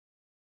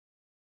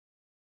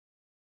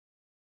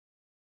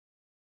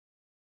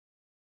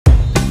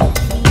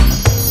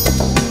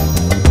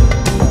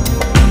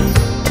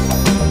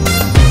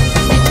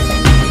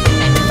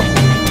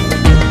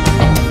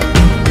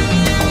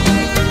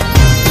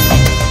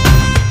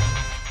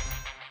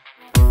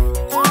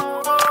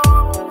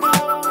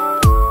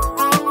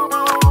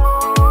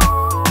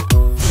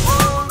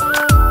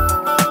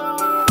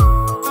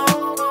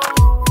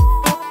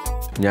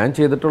ഞാൻ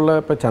ചെയ്തിട്ടുള്ള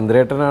ഇപ്പോൾ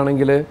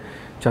ചന്ദ്രേട്ടനാണെങ്കിൽ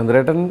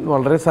ചന്ദ്രേട്ടൻ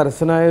വളരെ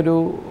സരസനായൊരു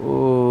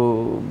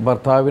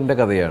ഭർത്താവിൻ്റെ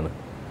കഥയാണ്.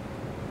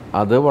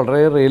 അത്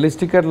വളരെ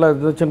റിയലിസ്റ്റിക് ആയിട്ടുള്ള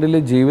എന്ന്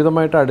വെച്ചിട്ടുണ്ടെങ്കിൽ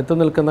ജീവിതമായിട്ട് അടുത്ത്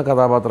നിൽക്കുന്ന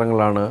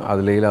കഥാപാത്രങ്ങളാണ്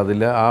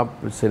അതിൽ ആ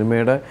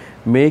സിനിമയുടെ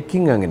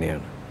മേക്കിംഗ്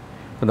അങ്ങനെയാണ്.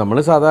 ഇപ്പോൾ നമ്മൾ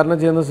സാധാരണ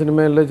ചെയ്യുന്ന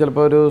സിനിമയിൽ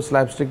ചിലപ്പോൾ ഒരു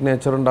സ്ലാപ്സ്റ്റിക്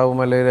നേച്ചർ ഉണ്ടാവും,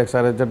 അല്ലെങ്കിൽ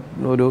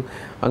എക്സാജറേറ്റഡ് ഒരു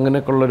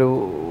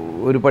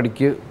അങ്ങനെയൊക്കെയുള്ളൊരു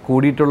പടിക്ക്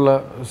കൂടിയിട്ടുള്ള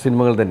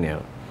സിനിമകൾ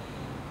തന്നെയാണ്.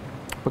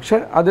 പക്ഷേ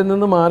അതിൽ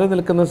നിന്ന് മാറി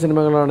നിൽക്കുന്ന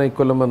സിനിമകളാണ്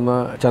ഇക്കൊല്ലം വന്ന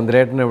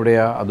ചന്ദ്രേട്ടൻ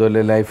എവിടെയാ,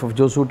 അതുപോലെ ലൈഫ് ഓഫ്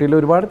ജോസൂട്ടിയിൽ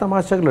ഒരുപാട്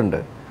തമാശകളുണ്ട്.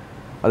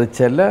 അത്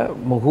ചില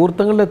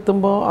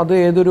മുഹൂർത്തങ്ങളിലെത്തുമ്പോൾ അത്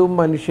ഏതൊരു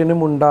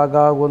മനുഷ്യനും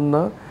ഉണ്ടാകാവുന്ന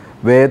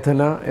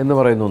വേദന എന്ന്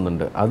പറയുന്ന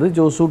ഒന്നുണ്ട്. അത്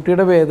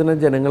ജോസൂട്ടിയുടെ വേദന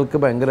ജനങ്ങൾക്ക്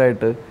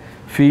ഭയങ്കരമായിട്ട്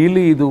ഫീൽ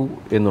ചെയ്തു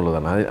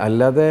എന്നുള്ളതാണ്.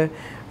 അല്ലാതെ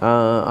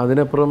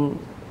അതിനപ്പുറം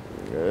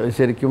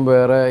ശരിക്കും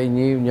വേറെ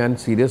ഇനി ഞാൻ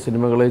സീരിയസ്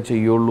സിനിമകളെ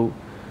ചെയ്യുള്ളൂ,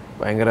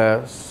 ഭയങ്കര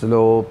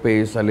സ്ലോ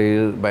പേസ്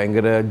അല്ലെങ്കിൽ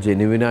ഭയങ്കര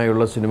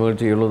ജെനുവിനായുള്ള സിനിമകൾ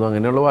ചെയ്യുള്ളൂ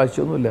അങ്ങനെയുള്ള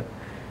വാശിയൊന്നുമില്ല.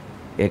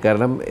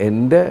 കാരണം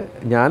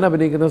ഞാൻ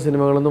അഭിനയിക്കുന്ന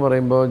സിനിമകളെന്ന്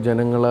പറയുമ്പോൾ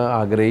ജനങ്ങൾ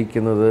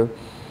ആഗ്രഹിക്കുന്നത്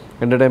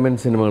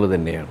എൻ്റർടൈൻമെൻറ്റ് സിനിമകൾ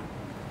തന്നെയാണ്.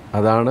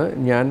 അതാണ്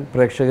ഞാൻ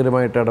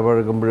പ്രേക്ഷകരുമായിട്ട്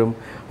ഇടപഴകുമ്പോഴും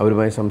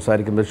അവരുമായി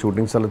സംസാരിക്കുമ്പോൾ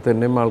ഷൂട്ടിംഗ് സ്ഥലത്ത്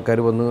തന്നെയും ആൾക്കാർ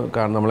വന്ന്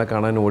നമ്മളെ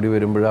കാണാൻ ഓടി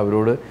വരുമ്പോഴും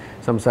അവരോട്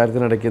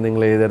സംസാരത്തിനിടയ്ക്ക്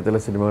നിങ്ങൾ ഏത്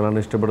തരത്തിലുള്ള സിനിമകളാണ്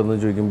ഇഷ്ടപ്പെടുന്നത്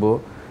ചോദിക്കുമ്പോൾ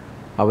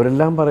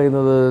അവരെല്ലാം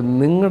പറയുന്നത്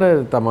നിങ്ങളുടെ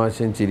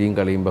തമാശയും ചിരിയും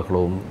കളിയും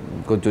ബഹളവും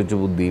കൊച്ചു കൊച്ചു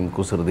ബുദ്ധിയും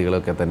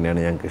കുസൃതികളൊക്കെ തന്നെയാണ്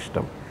ഞങ്ങൾക്ക്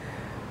ഇഷ്ടം.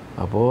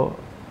 അപ്പോൾ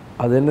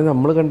അത് തന്നെ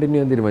നമ്മൾ കണ്ടിന്യൂ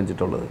ചെയ്യാൻ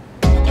തീരുമാനിച്ചിട്ടുള്ളത്.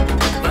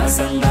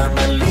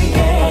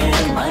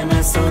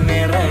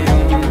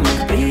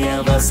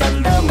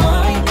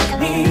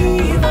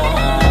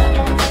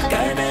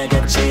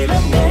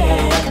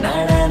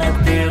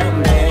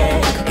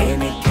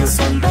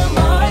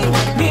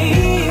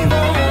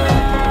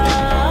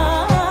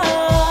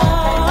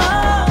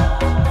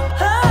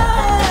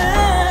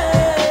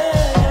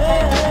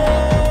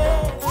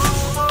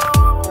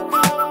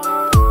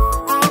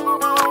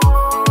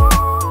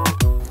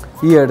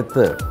 ഈ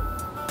അടുത്ത്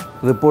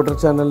റിപ്പോർട്ടർ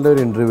ചാനലിൻ്റെ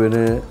ഒരു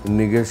ഇൻ്റർവ്യൂവിന്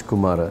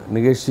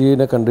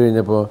നികേഷിനെ കണ്ടു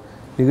കഴിഞ്ഞപ്പോൾ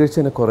നികേഷ്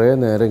എന്നെ കുറേ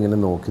നേരം ഇങ്ങനെ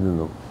നോക്കി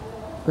നിന്നു.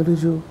 എന്നിട്ട്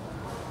ചോദിച്ചു,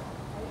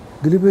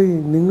 ദിലീപ്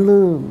നിങ്ങൾ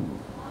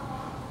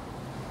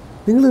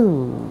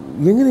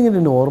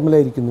എങ്ങനെ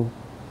നോർമലായിരിക്കുന്നു?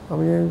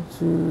 അപ്പോൾ ഞാൻ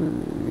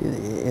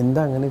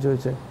എന്താ അങ്ങനെ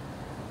ചോദിച്ചേ?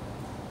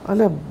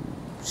 അല്ല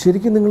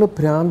ശരിക്കും നിങ്ങൾ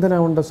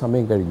ഭ്രാന്തനാവേണ്ട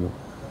സമയം കഴിഞ്ഞു.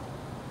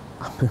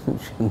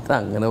 എന്താ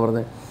അങ്ങനെ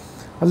പറഞ്ഞേ?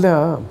 അല്ല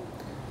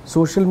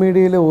സോഷ്യൽ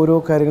മീഡിയയിലെ ഓരോ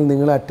കാര്യങ്ങൾ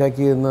നിങ്ങളെ അറ്റാക്ക്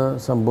ചെയ്യുന്ന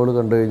സംഭവങ്ങൾ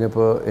കണ്ടു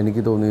കഴിഞ്ഞപ്പോൾ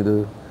എനിക്ക് തോന്നിയത്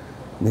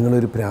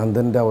നിങ്ങളൊരു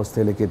ഭ്രാന്തൻ്റെ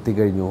അവസ്ഥയിലേക്ക്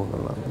എത്തിക്കഴിഞ്ഞു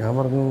എന്നുള്ളതാണ്. ഞാൻ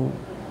പറഞ്ഞു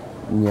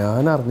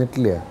ഞാൻ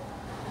അറിഞ്ഞിട്ടില്ല.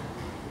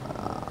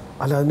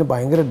 അല്ല അതിന്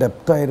ഭയങ്കര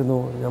ഡെപ്തായിരുന്നു.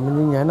 ഞാൻ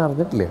പറഞ്ഞു ഞാൻ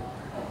അറിഞ്ഞിട്ടില്ല,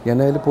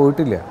 ഞാനതിൽ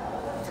പോയിട്ടില്ല.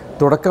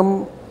 തുടക്കം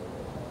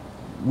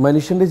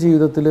മനുഷ്യൻ്റെ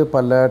ജീവിതത്തിൽ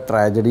പല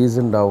ട്രാജഡീസ്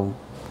ഉണ്ടാവും,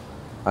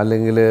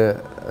 അല്ലെങ്കിൽ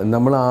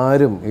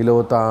നമ്മളാരും ഈ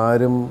ലോകത്ത്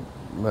ആരും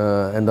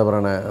എന്താ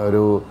പറയണേ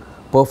ഒരു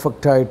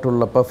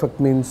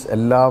പെർഫെക്റ്റ് മീൻസ്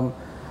എല്ലാം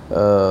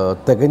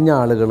തികഞ്ഞ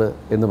ആളുകൾ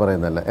എന്ന്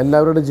പറയുന്നതല്ല.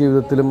 എല്ലാവരുടെ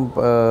ജീവിതത്തിലും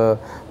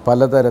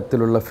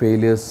പലതരത്തിലുള്ള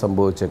ഫെയിലിയേഴ്സ്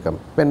സംഭവിച്ചേക്കാം.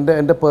 ഇപ്പം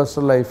എൻ്റെ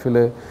പേഴ്സണൽ ലൈഫിൽ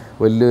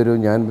വലിയൊരു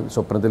ഞാൻ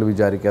സ്വപ്നത്തിൽ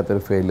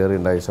വിചാരിക്കാത്തൊരു ഫെയിലിയർ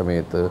ഉണ്ടായ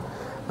സമയത്ത്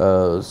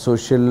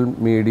സോഷ്യൽ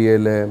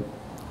മീഡിയയിൽ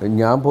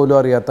ഞാൻ പോലും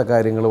അറിയാത്ത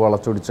കാര്യങ്ങൾ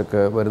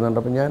വളച്ചൊടിച്ചൊക്കെ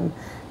വരുന്നുണ്ട്. അപ്പം ഞാൻ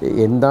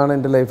എന്താണ്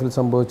എൻ്റെ ലൈഫിൽ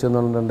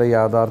സംഭവിച്ചതെന്നുള്ളത് എൻ്റെ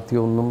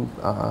യാഥാർത്ഥ്യമൊന്നും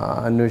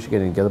അന്വേഷിക്കാൻ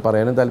എനിക്കത്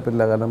പറയാനും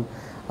താല്പര്യമില്ല. കാരണം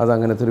അത്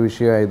അങ്ങനത്തെ ഒരു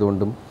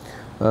വിഷയമായതുകൊണ്ടും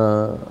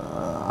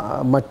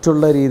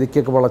മറ്റുള്ള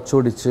രീതിക്കൊക്കെ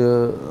വളച്ചൊടിച്ച്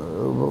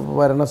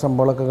വരണ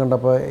സംഭവങ്ങളൊക്കെ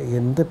കണ്ടപ്പോൾ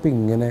എന്തിപ്പോൾ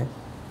ഇങ്ങനെ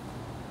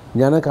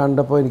ഞാൻ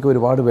കണ്ടപ്പോൾ എനിക്ക്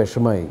ഒരുപാട്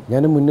വിഷമായി.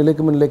 ഞാൻ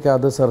മുന്നിലേക്ക്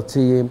അത് സെർച്ച്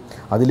ചെയ്യുകയും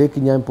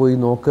അതിലേക്ക് ഞാൻ പോയി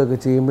നോക്കുകയൊക്കെ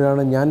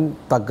ചെയ്യുമ്പോഴാണ് ഞാൻ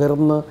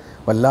തകർന്ന്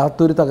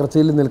വല്ലാത്തൊരു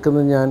തകർച്ചയിൽ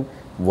നിൽക്കുന്നത്. ഞാൻ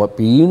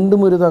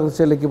വീണ്ടും ഒരു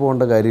തകർച്ചയിലേക്ക്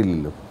പോകേണ്ട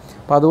കാര്യമില്ലല്ലോ.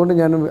 അപ്പോൾ അതുകൊണ്ട്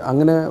ഞാൻ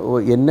അങ്ങനെ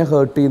എന്നെ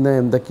ഹേർട്ട് ചെയ്യുന്ന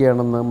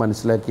എന്തൊക്കെയാണെന്ന്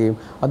മനസ്സിലാക്കുകയും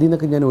അതിൽ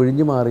നിന്നൊക്കെ ഞാൻ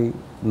ഒഴിഞ്ഞു മാറി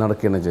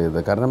നടക്കുകയാണ്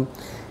ചെയ്തത്. കാരണം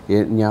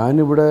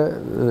ഞാനിവിടെ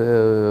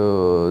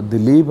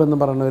ദിലീപ് എന്ന്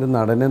പറയുന്ന ഒരു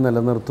നടനെ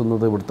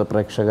നിലനിർത്തുന്നത് ഇവിടുത്തെ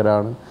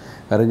പ്രേക്ഷകരാണ്.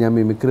 കാരണം ഞാൻ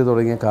മിമിക്രി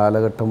തുടങ്ങിയ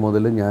കാലഘട്ടം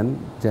മുതൽ ഞാൻ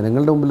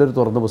ജനങ്ങളുടെ മുമ്പിലൊരു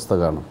തുറന്ന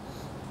പുസ്തകമാണ്.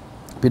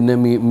 പിന്നെ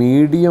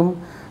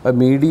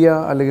മീഡിയ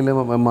അല്ലെങ്കിൽ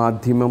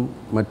മാധ്യമം,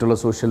 മറ്റുള്ള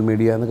സോഷ്യൽ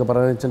മീഡിയ എന്നൊക്കെ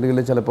പറഞ്ഞു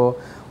വെച്ചിട്ടുണ്ടെങ്കിൽ ചിലപ്പോൾ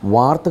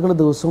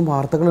ദിവസവും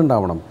വാർത്തകൾ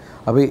ഉണ്ടാവണം.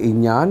 അപ്പോൾ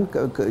ഞാൻ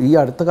ഈ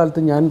അടുത്ത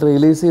കാലത്ത് ഞാൻ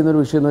റിയലൈസ്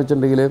ചെയ്യുന്നൊരു വിഷയം എന്ന്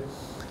വെച്ചിട്ടുണ്ടെങ്കിൽ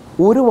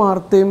ഒരു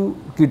വാർത്തയും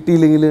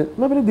കിട്ടിയില്ലെങ്കിൽ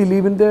എന്നാൽ പിന്നെ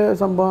ദിലീപിൻ്റെ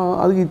സംഭവം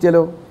അത്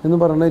കിട്ടിയാലോ എന്ന്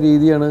പറയുന്ന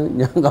രീതിയാണ്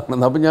ഞാൻ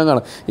കാണുന്നത്. അപ്പോൾ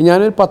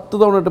ഞാനൊരു 10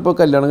 തവണ ഇപ്പോൾ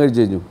കല്യാണം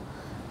കഴിച്ച് കഴിഞ്ഞു.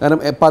 കാരണം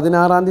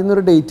 16-ാം തീയതി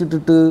ഒരു ഡേറ്റ്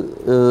ഇട്ടിട്ട്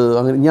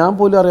അങ്ങനെ ഞാൻ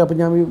പോലും അറിയാം. അപ്പോൾ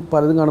ഞാൻ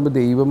പലതും കാണുമ്പോൾ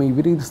ദൈവം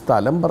ഇവർ ഈ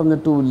സ്ഥലം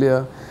പറഞ്ഞിട്ടുമില്ല,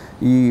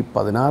 ഈ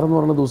 16 എന്ന്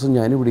പറയുന്ന ദിവസം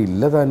ഞാനിവിടെ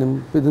ഇല്ല താനും,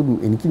 ഇത്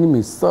എനിക്കിനി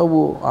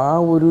മിസ്സാവുമോ, ആ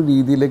ഒരു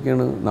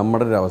രീതിയിലേക്കാണ്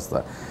നമ്മുടെ ഒരു അവസ്ഥ.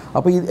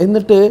 അപ്പോൾ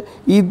എന്നിട്ട്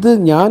ഇത്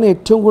ഞാൻ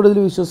ഏറ്റവും കൂടുതൽ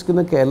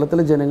വിശ്വസിക്കുന്ന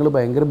കേരളത്തിലെ ജനങ്ങൾ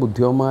ഭയങ്കര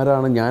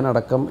ബുദ്ധിമാന്മാരാണ്,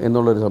 ഞാനടക്കം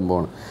എന്നുള്ളൊരു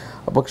സംഭവമാണ്.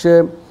 പക്ഷേ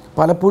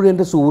പലപ്പോഴും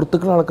എൻ്റെ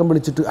സുഹൃത്തുക്കളടക്കം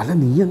വിളിച്ചിട്ട് അല്ല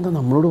നീ എന്താ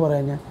നമ്മളോട്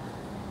പറയാൻ ഞാൻ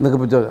എന്നൊക്കെ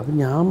പറ്റുമോ. അപ്പം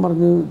ഞാൻ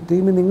പറഞ്ഞു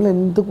ദൈവമേ നിങ്ങൾ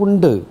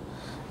എന്തുകൊണ്ട്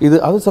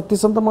അത്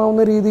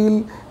സത്യസന്ധമാവുന്ന രീതിയിൽ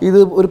ഇത്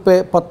ഒരു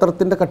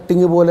പത്രത്തിൻ്റെ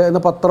കട്ടിങ് പോലെ,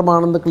 എന്നാൽ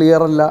പത്രമാണെന്ന്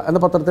ക്ലിയർ അല്ല,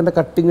 എന്നാൽ പത്രത്തിൻ്റെ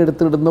കട്ടിങ്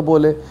എടുത്തിടുന്ന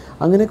പോലെ,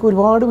 അങ്ങനെയൊക്കെ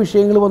ഒരുപാട്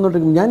വിഷയങ്ങൾ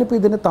വന്നുകൊണ്ടിരിക്കും. ഞാനിപ്പോൾ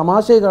ഇതിനെ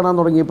തമാശയായി കാണാൻ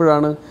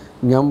തുടങ്ങിയപ്പോഴാണ്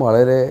ഞാൻ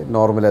വളരെ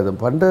നോർമലായത്.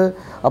 പണ്ട്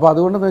അപ്പോൾ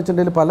അതുകൊണ്ടെന്ന്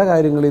വെച്ചിട്ടുണ്ടെങ്കിൽ പല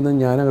കാര്യങ്ങളിൽ നിന്നും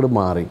ഞാനങ്ങോട്ട്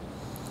മാറി.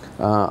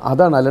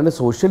 അതാണ്. അല്ലാണ്ട്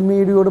സോഷ്യൽ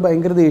മീഡിയയോട്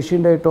ഭയങ്കര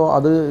ദേഷ്യമുണ്ടായിട്ടോ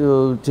അത്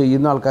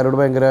ചെയ്യുന്ന ആൾക്കാരോട്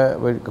ഭയങ്കര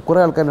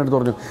കുറേ ആൾക്കാരുടെ അടുത്ത്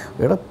പറഞ്ഞു,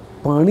 എടാ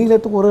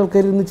പണിയില്ലാത്ത കുറേ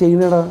ആൾക്കാർ ഇന്ന്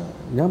ചെയ്യണേടാ.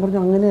 ഞാൻ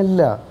പറഞ്ഞു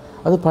അങ്ങനെയല്ല,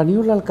 അത്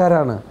പണിയുള്ള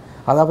ആൾക്കാരാണ്,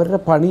 അത് അവരുടെ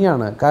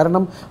പണിയാണ്.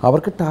 കാരണം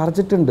അവർക്ക്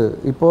ടാർഗറ്റ് ഉണ്ട്.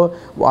 ഇപ്പോൾ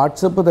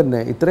വാട്സപ്പ് തന്നെ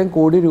ഇത്രയും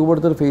കോടി രൂപ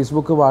എടുത്തൊരു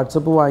ഫേസ്ബുക്ക്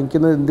വാട്സപ്പ്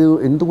വാങ്ങിക്കുന്നത്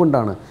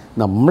എന്തുകൊണ്ടാണ്?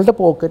 നമ്മളുടെ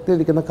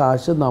പോക്കറ്റിലിരിക്കുന്ന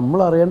കാശ്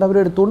നമ്മൾ അറിയാണ്ട്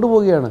അവരെടുത്തുകൊണ്ട്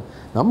പോവുകയാണ്.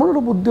 നമ്മളോട്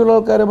ബുദ്ധിയുള്ള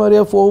ആൾക്കാരെ മാറി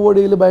ആ ഫോർവേഡ്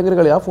ചെയ്യൽ ഭയങ്കര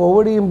കളി. ആ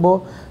ഫോർവേഡ് ചെയ്യുമ്പോൾ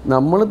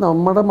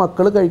നമ്മുടെ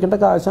മക്കൾ കഴിക്കേണ്ട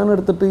കാശാണ്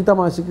എടുത്തിട്ട് ഈ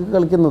തമാശയ്ക്ക്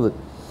കളിക്കുന്നത്.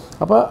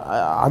 അപ്പോൾ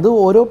അത്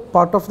ഓരോ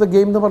പാർട്ട് ഓഫ് ദ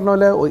ഗെയിം എന്ന് പറഞ്ഞ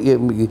പോലെ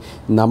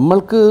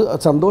നമ്മൾക്ക്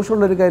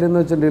സന്തോഷമുള്ളൊരു കാര്യം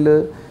എന്ന് വെച്ചിട്ടുണ്ടെങ്കിൽ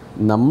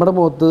നമ്മുടെ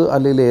മുഖത്ത്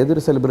അല്ലെങ്കിൽ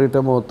ഏതൊരു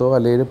സെലിബ്രിറ്റിയുടെ മുഖത്തോ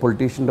അല്ലെങ്കിൽ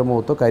പൊളിറ്റീഷ്യൻ്റെ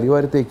മുഖത്തോ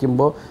കരിവാരി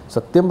തേക്കുമ്പോൾ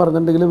സത്യം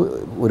പറഞ്ഞിട്ടുണ്ടെങ്കിൽ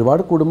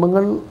ഒരുപാട്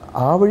കുടുംബങ്ങൾ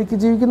ആ വഴിക്ക്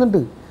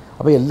ജീവിക്കുന്നുണ്ട്.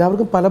 അപ്പോൾ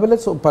എല്ലാവർക്കും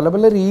പല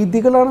പല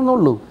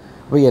രീതികളാണെന്നുള്ളൂ.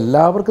 അപ്പോൾ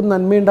എല്ലാവർക്കും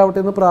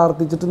നന്മയുണ്ടാവട്ടെ എന്ന്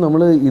പ്രാർത്ഥിച്ചിട്ട്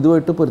നമ്മൾ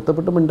ഇതുമായിട്ട്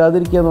പൊരുത്തപ്പെട്ട്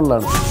മിണ്ടാതിരിക്കുക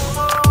എന്നുള്ളതാണ്.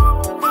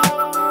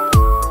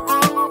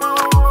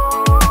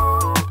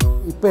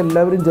 ഇപ്പോൾ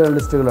എല്ലാവരും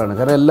ജേർണലിസ്റ്റുകളാണ്.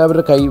 കാരണം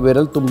എല്ലാവരുടെ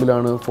വിരൽ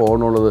തുമ്പിലാണ്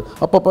ഫോണുള്ളത്.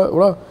 അപ്പോൾ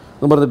ഇവിടെ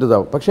എന്ന് പറഞ്ഞിട്ട്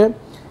ഇതാവും. പക്ഷേ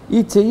ഈ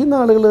ചെയ്യുന്ന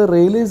ആളുകൾ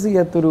റിയലൈസ്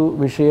ചെയ്യാത്തൊരു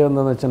വിഷയം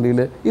എന്താണെന്ന്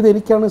വെച്ചിട്ടുണ്ടെങ്കിൽ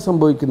ഇതെനിക്കാണ്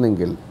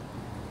സംഭവിക്കുന്നതെങ്കിൽ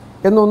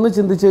എന്നൊന്ന്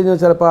ചിന്തിച്ച് കഴിഞ്ഞാൽ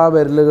ചിലപ്പോൾ ആ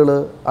വിരലുകൾ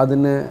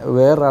അതിന്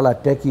വേറൊരാളെ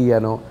അറ്റാക്ക്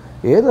ചെയ്യാനോ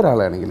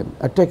ഏതൊരാളാണെങ്കിലും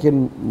അറ്റാക്ക് ചെയ്യാൻ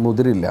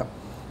മുതിരില്ല.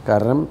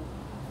 കാരണം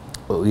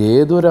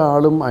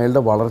ഏതൊരാളും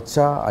അയാളുടെ വളർച്ച,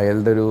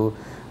 അയാളുടെ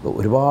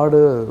ഒരുപാട്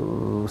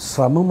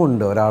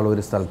ശ്രമമുണ്ട്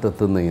ഒരാളൊരു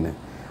സ്ഥലത്തെത്തുന്നതിന്.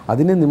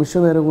 അതിനെ നിമിഷ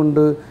നേരം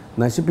കൊണ്ട്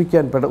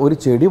നശിപ്പിക്കാൻ ഒരു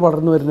ചെടി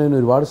വളർന്നു വരുന്നതിന്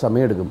ഒരുപാട്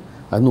സമയമെടുക്കും.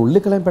 അത്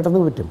നുള്ളിക്കളയാൻ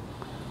പെട്ടെന്ന് പറ്റും.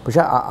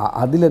 പക്ഷേ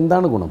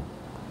അതിലെന്താണ് ഗുണം?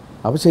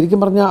 അപ്പോൾ ശരിക്കും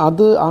പറഞ്ഞാൽ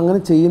അത് അങ്ങനെ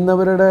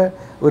ചെയ്യുന്നവരുടെ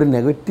ഒരു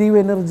നെഗറ്റീവ്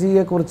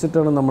എനർജിയെ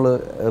കുറിച്ചിട്ടാണ് നമ്മൾ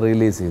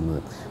റിയലൈസ് ചെയ്യുന്നത്.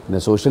 പിന്നെ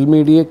സോഷ്യൽ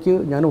മീഡിയയ്ക്ക്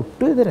ഞാൻ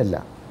ഒട്ടും എതിരല്ല,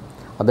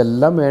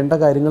 അതെല്ലാം വേണ്ട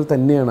കാര്യങ്ങൾ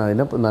തന്നെയാണ്.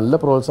 അതിന് നല്ല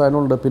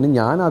പ്രോത്സാഹനമുണ്ട്. പിന്നെ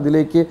ഞാൻ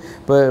അതിലേക്ക്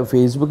ഇപ്പോൾ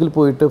ഫേസ്ബുക്കിൽ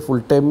പോയിട്ട്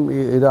ഫുൾ ടൈം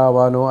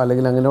ഇതാവാനോ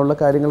അല്ലെങ്കിൽ അങ്ങനെയുള്ള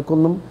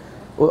കാര്യങ്ങൾക്കൊന്നും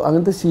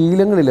അങ്ങനത്തെ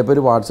ശീലങ്ങളില്ല. ഇപ്പോൾ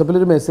ഒരു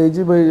വാട്സപ്പിലൊരു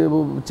മെസ്സേജ്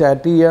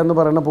ചാറ്റ് ചെയ്യുക എന്ന്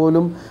പറയുന്ന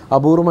പോലും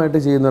അപൂർവമായിട്ട്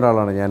ചെയ്യുന്ന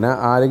ഒരാളാണ് ഞാൻ.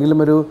 ആരെങ്കിലും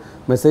ഒരു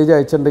മെസ്സേജ്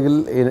അയച്ചിട്ടുണ്ടെങ്കിൽ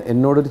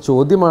എന്നോടൊരു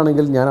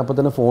ചോദ്യമാണെങ്കിൽ ഞാൻ അപ്പോൾ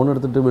തന്നെ ഫോൺ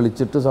എടുത്തിട്ട്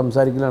വിളിച്ചിട്ട്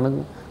സംസാരിക്കലാണ്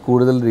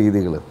കൂടുതൽ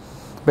രീതികൾ.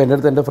 ഇപ്പോൾ എൻ്റെ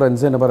അടുത്ത് എൻ്റെ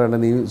ഫ്രണ്ട്സ് തന്നെ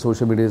പറയണത് നീ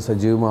സോഷ്യൽ മീഡിയയിൽ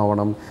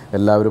സജീവമാവണം,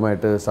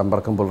 എല്ലാവരുമായിട്ട്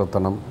സമ്പർക്കം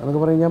പുലർത്തണം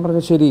എന്നൊക്കെ പറയും. ഞാൻ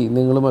പറഞ്ഞു ശരി,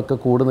 നിങ്ങളുമൊക്കെ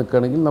കൂടെ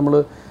നിൽക്കുകയാണെങ്കിൽ നമ്മൾ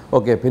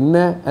ഓക്കെ.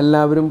 പിന്നെ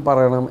എല്ലാവരും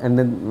പറയണം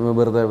എന്നെ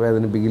വെറുതെ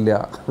വേദനിപ്പിക്കില്ല.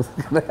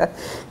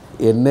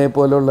 എന്നെ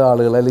പോലുള്ള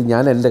ആളുകൾ, അല്ലെങ്കിൽ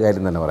ഞാൻ എൻ്റെ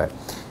കാര്യം തന്നെ പറയാം,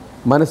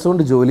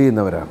 മനസ്സുകൊണ്ട് ജോലി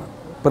ചെയ്യുന്നവരാണ്.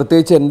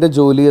 പ്രത്യേകിച്ച് എൻ്റെ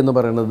ജോലി എന്ന്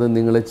പറയുന്നത്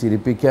നിങ്ങളെ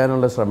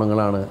ചിരിപ്പിക്കാനുള്ള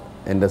ശ്രമങ്ങളാണ്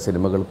എൻ്റെ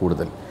സിനിമകൾ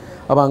കൂടുതൽ.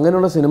 അപ്പോൾ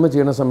അങ്ങനെയുള്ള സിനിമ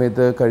ചെയ്യുന്ന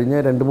സമയത്ത് കഴിഞ്ഞ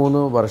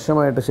 2-3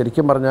 വർഷമായിട്ട്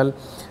ശരിക്കും പറഞ്ഞാൽ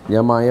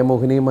ഞാൻ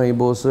മായമോഹിനി,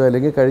 മൈബോസ്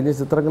അല്ലെങ്കിൽ കഴിഞ്ഞ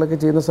ചിത്രങ്ങളൊക്കെ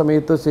ചെയ്യുന്ന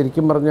സമയത്ത്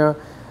ശരിക്കും പറഞ്ഞാൽ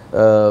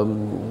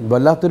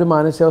വല്ലാത്തൊരു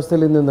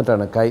മാനസികാവസ്ഥയിൽ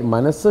നിന്നിട്ടാണ്.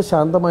 മനസ്സ്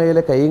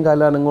ശാന്തമായാലേ കൈയും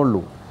കാലും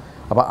അനങ്ങുള്ളൂ.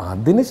 അപ്പോൾ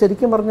അതിന്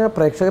ശരിക്കും പറഞ്ഞാൽ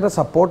പ്രേക്ഷകരുടെ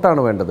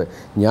സപ്പോർട്ടാണ് വേണ്ടത്.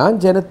 ഞാൻ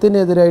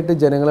ജനത്തിനെതിരായിട്ട്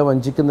ജനങ്ങളെ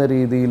വഞ്ചിക്കുന്ന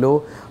രീതിയിലോ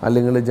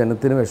അല്ലെങ്കിൽ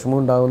ജനത്തിന്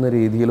വിഷമമുണ്ടാകുന്ന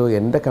രീതിയിലോ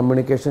എൻ്റെ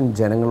കമ്മ്യൂണിക്കേഷൻ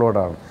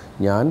ജനങ്ങളോടാണ്.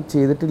 ഞാൻ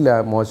ചെയ്തിട്ടില്ല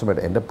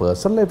മോശമായിട്ട്. എൻ്റെ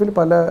പേഴ്സണൽ ലൈഫിൽ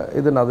പല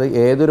ഇതുണ്ട്. അത്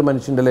ഏതൊരു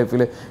മനുഷ്യൻ്റെ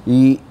ലൈഫിൽ ഈ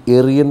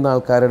എറിയുന്ന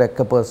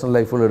ആൾക്കാരുടെയൊക്കെ പേഴ്സണൽ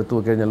ലൈഫുകൾ എടുത്തു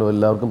നോക്കിക്കഴിഞ്ഞാൽ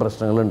എല്ലാവർക്കും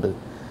പ്രശ്നങ്ങളുണ്ട്.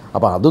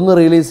 അപ്പോൾ അതൊന്ന്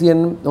റിയലൈസ്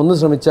ചെയ്യാൻ ഒന്ന്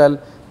ശ്രമിച്ചാൽ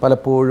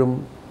പലപ്പോഴും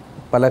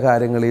പല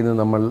കാര്യങ്ങളിൽ നിന്ന്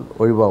നമ്മൾ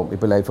ഒഴിവാകും.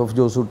 ഇപ്പോൾ ലൈഫ് ഓഫ്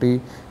ജോസൂട്ടി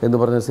എന്ന്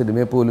പറഞ്ഞ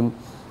സിനിമയെ പോലും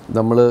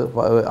നമ്മൾ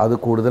അത്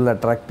കൂടുതൽ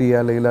അട്രാക്റ്റ്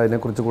ചെയ്യുക അല്ലെങ്കിൽ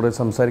അതിനെക്കുറിച്ച് കൂടുതൽ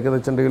സംസാരിക്കുക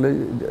വെച്ചിട്ടുണ്ടെങ്കിൽ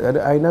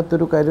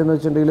അതിനകത്തൊരു കാര്യം എന്ന്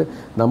വെച്ചിട്ടുണ്ടെങ്കിൽ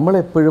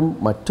നമ്മളെപ്പോഴും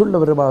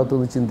മറ്റുള്ളവരുടെ ഭാഗത്തു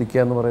നിന്ന്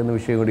ചിന്തിക്കുക എന്ന് പറയുന്ന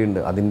വിഷയം കൂടിയുണ്ട്.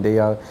 അതിൻ്റെ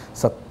ആ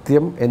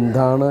സത്യം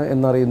എന്താണ്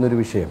എന്നറിയുന്നൊരു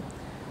വിഷയം.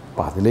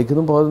 അപ്പോൾ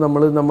അതിലേക്കൊന്നും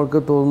പോകാതെ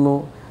നമ്മൾക്ക് തോന്നുന്നു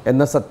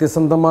എന്നാൽ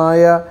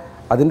സത്യസന്ധമായ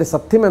അതിൻ്റെ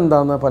സത്യം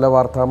എന്താണെന്ന് പല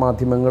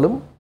വാർത്താമാധ്യമങ്ങളും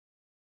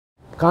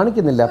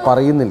കാണിക്കുന്നില്ല,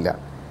 പറയുന്നില്ല.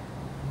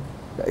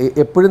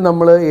 എപ്പോഴും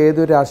നമ്മൾ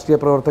ഏതൊരു രാഷ്ട്രീയ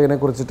പ്രവർത്തകനെ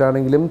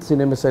കുറിച്ചിട്ടാണെങ്കിലും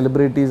സിനിമ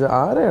സെലിബ്രിറ്റീസ്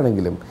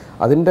ആരെയാണെങ്കിലും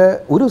അതിൻ്റെ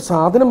ഒരു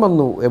സാധനം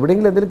വന്നു,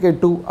 എവിടെയെങ്കിലും എന്തെങ്കിലും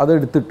കേട്ടു, അത്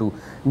എടുത്തിട്ടു,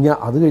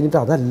 അത് കഴിഞ്ഞിട്ട്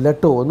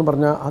അതല്ലട്ടോ എന്ന്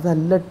പറഞ്ഞാൽ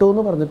അതല്ലട്ടോ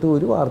എന്ന് പറഞ്ഞിട്ട്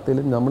ഒരു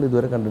വാർത്തയിലും നമ്മൾ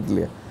ഇതുവരെ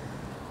കണ്ടിട്ടില്ല.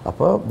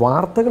 അപ്പോൾ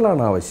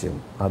വാർത്തകളാണ് ആവശ്യം.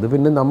 അത്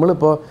പിന്നെ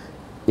നമ്മളിപ്പോൾ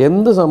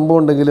എന്ത് സംഭവം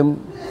ഉണ്ടെങ്കിലും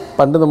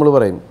പണ്ട് നമ്മൾ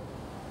പറയും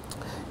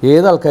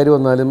ഏതാൾക്കാർ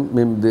വന്നാലും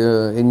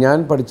ഞാൻ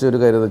പഠിച്ചൊരു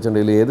കാര്യം എന്ന്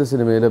വെച്ചിട്ടുണ്ടെങ്കിൽ ഏത്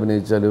സിനിമയിൽ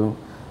അഭിനയിച്ചാലും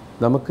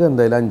നമുക്ക്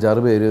എന്തായാലും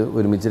 5-6 പേര്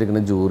ഒരുമിച്ചിരിക്കുന്ന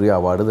ജൂറി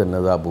അവാർഡ് തന്നെ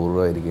അത്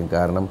അപൂർവമായിരിക്കും.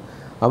 കാരണം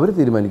അവർ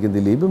തീരുമാനിക്കും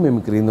ദിലീപ്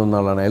മിമിക്രി എന്നൊന്ന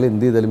ആളാണ്, അയാൾ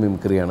എന്ത് ചെയ്താലും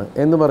മിമിക്രിയാണ്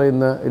എന്ന്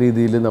പറയുന്ന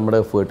രീതിയിൽ നമ്മുടെ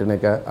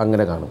എഫേർട്ടിനൊക്കെ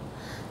അങ്ങനെ കാണും.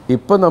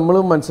 ഇപ്പം നമ്മൾ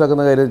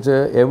മനസ്സിലാക്കുന്ന കാര്യം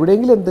വെച്ചാൽ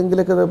എവിടെയെങ്കിലും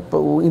എന്തെങ്കിലുമൊക്കെ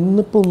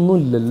ഇന്നിപ്പോൾ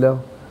ഒന്നുമില്ലല്ലോ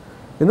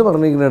എന്ന്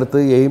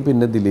പറഞ്ഞിരിക്കുന്നിടത്ത്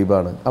പിന്നെ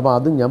ദിലീപാണ്. അപ്പോൾ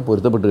അതും ഞാൻ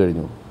പൊരുത്തപ്പെട്ട്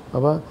കഴിഞ്ഞു.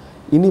 അപ്പോൾ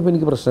ഇനിയിപ്പോൾ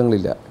എനിക്ക്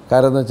പ്രശ്നങ്ങളില്ല.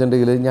 കാരണം എന്ന്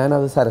വെച്ചിട്ടുണ്ടെങ്കിൽ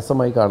ഞാനത്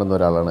സരസമായി കാണുന്ന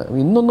ഒരാളാണ്.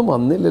 ഇന്നൊന്നും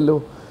വന്നില്ലല്ലോ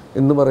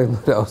എന്ന് പറയുന്ന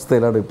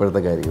ഒരവസ്ഥയിലാണ്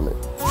ഇപ്പോഴത്തെ കാര്യങ്ങൾ.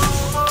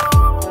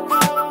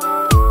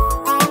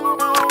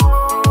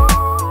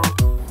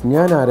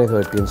 ഞാൻ ആരെ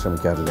ഹേർട്ട് ചെയ്യാൻ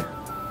ശ്രമിക്കാറില്ല.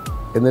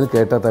 എന്നാലും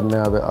കേട്ടാൽ തന്നെ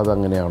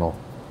അതങ്ങനെയാണോ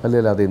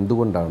അല്ലെങ്കിൽ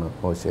അതെന്തുകൊണ്ടാണ്?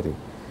 ഓ ശരി.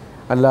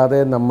 അല്ലാതെ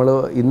നമ്മൾ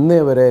ഇന്നേ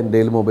വരെ എൻ്റെ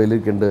കയ്യിൽ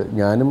മൊബൈലിരിക്കുന്നുണ്ട്,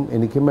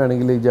 എനിക്കും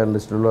വേണമെങ്കിൽ ഈ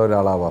ജേർണലിസ്റ്റിലുള്ള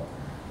ഒരാളാവാം,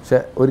 പക്ഷെ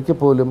ഒരിക്കൽ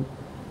പോലും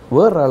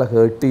വേറൊരാളെ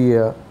ഹേർട്ട്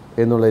ചെയ്യുക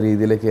എന്നുള്ള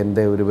രീതിയിലേക്ക്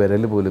എൻ്റെ ഒരു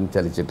വിരൽ പോലും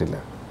ചലിച്ചിട്ടില്ല.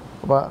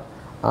 അപ്പോൾ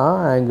ആ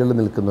ആംഗിളിൽ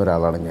നിൽക്കുന്ന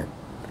ഒരാളാണ് ഞാൻ.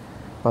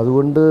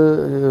 അതുകൊണ്ട്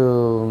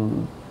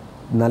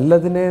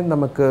നല്ലതിനെ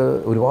നമുക്ക്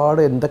ഒരുപാട്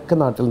എന്തൊക്കെ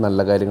നാട്ടിൽ നല്ല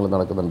കാര്യങ്ങൾ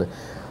നടക്കുന്നുണ്ട്,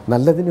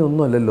 നല്ലതിനെ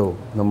ഒന്നുമല്ലല്ലോ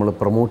നമ്മൾ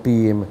പ്രൊമോട്ട്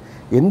ചെയ്യുകയും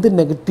എന്ത്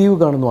നെഗറ്റീവ്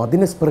കാണുന്നു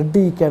അതിനെ സ്പ്രെഡ്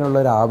ചെയ്യിക്കാനുള്ള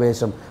ഒരു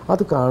ആവേശം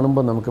അത്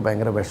കാണുമ്പോൾ നമുക്ക്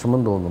ഭയങ്കര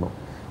വിഷമം തോന്നുന്നു.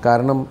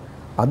 കാരണം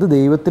അത്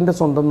ദൈവത്തിൻ്റെ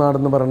സ്വന്തം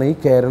നാടെന്ന് പറഞ്ഞാൽ ഈ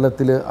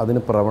കേരളത്തിൽ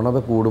അതിന് പ്രവണത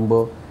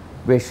കൂടുമ്പോൾ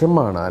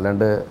വിഷമമാണ്,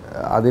 അല്ലാണ്ട്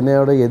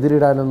അതിനോട്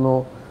എതിരിടാനൊന്നോ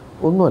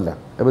ഒന്നുമല്ല.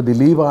 അപ്പോൾ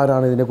ദിലീപ്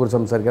ആരാണ് ഇതിനെക്കുറിച്ച്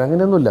സംസാരിക്കുന്നത്?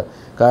 അങ്ങനെയൊന്നുമില്ല.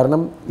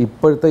 കാരണം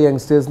ഇപ്പോഴത്തെ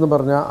യങ്സ്റ്റേഴ്സ് എന്ന്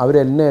പറഞ്ഞാൽ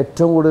അവരെന്നെ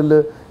ഏറ്റവും കൂടുതൽ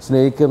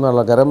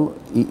സ്നേഹിക്കുന്നുള്ള, കാരണം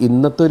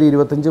ഇന്നത്തെ ഒരു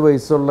 25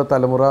 വയസ്സുള്ള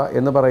തലമുറ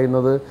എന്ന്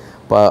പറയുന്നത്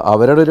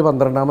അവരുടെ ഒരു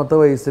 12ാമത്തെ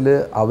വയസ്സിൽ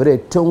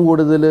അവരേറ്റവും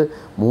കൂടുതൽ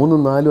 3,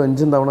 4,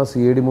 5 തവണ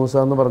CID മൂസ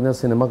എന്ന് പറഞ്ഞ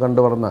സിനിമ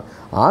കണ്ടു വളർന്ന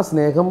ആ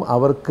സ്നേഹം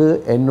അവർക്ക്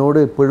എന്നോട്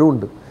എപ്പോഴും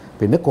ഉണ്ട്.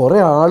 പിന്നെ കുറേ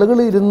ആളുകൾ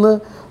ഇരുന്ന്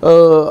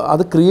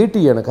അത് ക്രിയേറ്റ്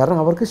ചെയ്യണം, കാരണം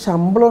അവർക്ക്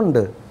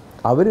ശമ്പളമുണ്ട്,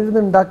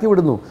 അവരിരുന്ന് ഉണ്ടാക്കി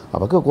വിടുന്നു.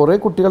 അവർക്ക് കുറേ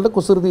കുട്ടികളുടെ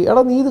കുസൃതി,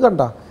 എടാ നീ ഇത്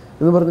കണ്ട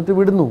എന്ന് പറഞ്ഞിട്ട്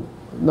വിടുന്നു,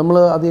 നമ്മൾ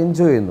അത്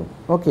എൻജോയ് ചെയ്യുന്നു.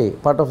 Okay,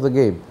 part of the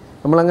game,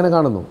 നമ്മളങ്ങനെ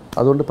കാണുന്നു.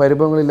 അതുകൊണ്ട്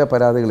പരിഭവങ്ങളില്ല,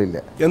 പരാതികളില്ല.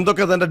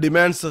 എന്തൊക്കെ തന്റെ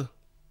ഡിമാൻഡ്സ്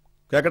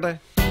കേക്കട്ടെ?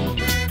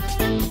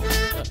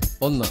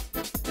 1,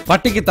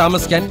 പട്ടിക്ക്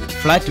താമസിക്കാൻ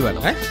ഫ്ലാറ്റ്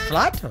വേണം.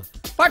 ഫ്ലാറ്റ്?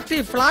 പട്ടി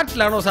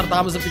ഫ്ലാറ്റിലാണോ സാർ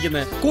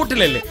താമസിപ്പിക്കുന്നത്?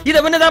 കൂട്ടിലല്ലേ?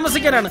 ഇതെവനെ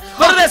താമസിക്കാനാണ്.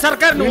 വെറുതെ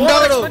സർക്കാരിന്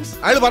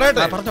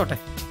പറഞ്ഞോട്ടെ.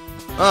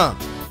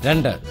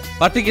 2,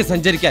 പട്ടിക്ക്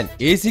സഞ്ചരിക്കാൻ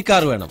AC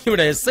കാർ വേണം.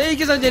 ഇവിടെ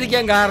SIക്ക്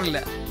സഞ്ചരിക്കാൻ കാറില്ല,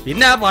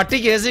 പിന്നെ ആ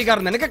പട്ടിക്ക് AC കാർ.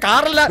 നിനക്ക്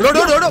കാറില്ല?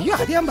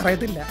 അത് ഞാൻ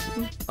പറയത്തില്ല.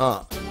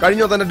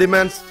 കഴിഞ്ഞോ തന്റെ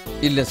ഡിമാൻഡ്സ്?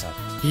 ഇല്ല സാർ.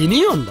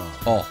 ഇനിയും ഉണ്ടോ?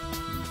 ഓ,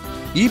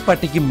 ഈ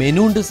പട്ടിക്ക്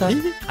മെനു ഉണ്ട് സാർ.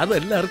 അത്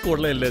എല്ലാവർക്കും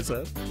ഉള്ളതല്ലേ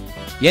സാർ?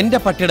 എന്റെ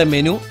പട്ടിയുടെ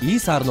മെനു ഈ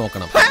സാർ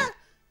നോക്കണം.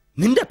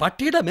 നിന്റെ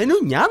പട്ടിയുടെ മെനു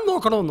ഞാൻ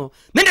നോക്കണമെന്നോ?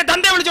 നിന്റെ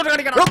തന്റെ വിളിച്ചോട്ട്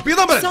കാണിക്കണം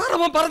സാർ.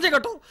 അവൻ പറഞ്ഞു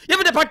കേട്ടോ,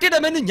 ഇവന്റെ പട്ടിയുടെ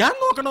മെനു ഞാൻ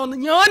നോക്കണമെന്ന്.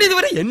 ഞാൻ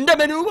ഇതുവരെ എന്റെ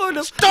മെനു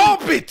പോലും.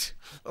 Stop it.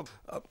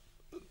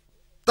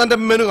 തന്റെ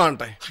മെനു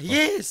കാണട്ടെ.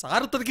 അയ്യേ സാർ,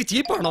 ഇത്രയ്ക്ക്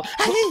ചീപ്പാണോ?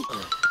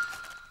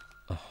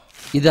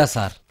 ഇതാ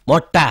സാർ,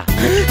 മുട്ട,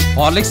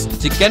 ഹോർലിക്സ്,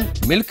 ചിക്കൻ,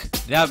 മിൽക്ക്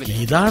രാവിലെ.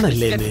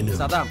 ഇതാണല്ലേ മെനു?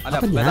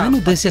 ഞാൻ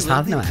ഉദ്ദേശിച്ച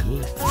സാധനമല്ല.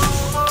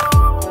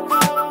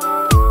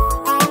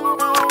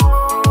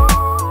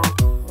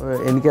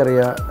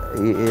 എനിക്കറിയാം,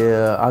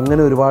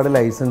 അങ്ങനെ ഒരുപാട്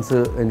ലൈസൻസ്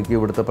എനിക്ക്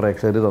ഇവിടുത്തെ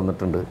പ്രേക്ഷകർ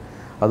തന്നിട്ടുണ്ട്.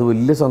 അത്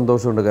വലിയ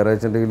സന്തോഷമുണ്ട്. കാരണം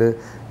വെച്ചിട്ടുണ്ടെങ്കിൽ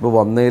ഇപ്പോൾ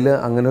വന്നതിൽ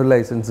അങ്ങനെ ഒരു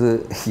ലൈസൻസ്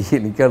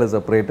എനിക്കാണ്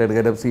സെപ്പറേറ്റ് ആയിട്ട്.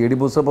 കാരണം CID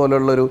മൂസ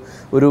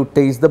പോലുള്ളൊരു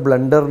ടേസ്റ്റ് ദ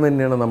ബ്ലണ്ടർ എന്ന്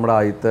തന്നെയാണ് നമ്മുടെ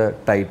ആദ്യത്തെ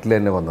ടൈറ്റിൽ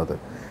തന്നെ വന്നത്.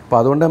 അപ്പോൾ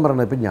അതുകൊണ്ട് ഞാൻ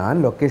പറഞ്ഞത്, ഇപ്പോൾ ഞാൻ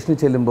ലൊക്കേഷനിൽ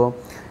ചെല്ലുമ്പോൾ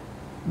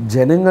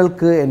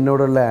ജനങ്ങൾക്ക്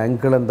എന്നോടുള്ള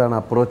ആംഗിൾ എന്താണ്,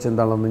 അപ്രോച്ച്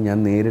എന്താണെന്ന് ഞാൻ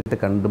നേരിട്ട്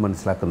കണ്ട്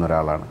മനസ്സിലാക്കുന്ന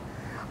ഒരാളാണ്.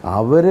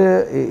 അവർ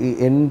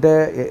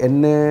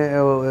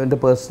എൻ്റെ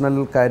പേഴ്സണൽ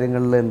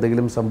കാര്യങ്ങളിൽ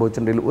എന്തെങ്കിലും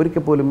സംഭവിച്ചിട്ടുണ്ടെങ്കിൽ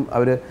ഒരിക്കൽ പോലും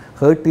അവർ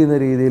ഹേർട്ട് ചെയ്യുന്ന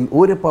രീതിയിൽ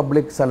ഒരു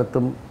പബ്ലിക്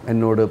സ്ഥലത്തും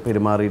എന്നോട്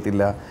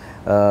പെരുമാറിയിട്ടില്ല.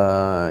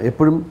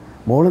 എപ്പോഴും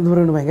മോളെന്ന്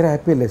പറയുന്നത് ഭയങ്കര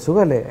ഹാപ്പിയല്ലേ,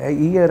 സുഖമല്ലേ,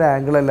 ഈ ഒരു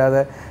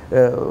ആംഗിളല്ലാതെ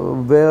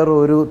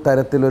വേറൊരു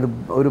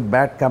തരത്തിലൊരു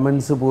ബാഡ്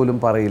കമൻസ് പോലും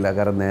പറയില്ല.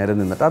 കാരണം നേരെ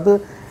നിന്നിട്ട് അത്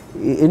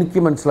എനിക്ക്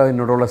മനസ്സിലാവും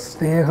എന്നോടുള്ള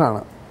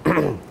സ്നേഹമാണ്.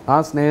 ആ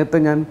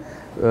സ്നേഹത്തെ ഞാൻ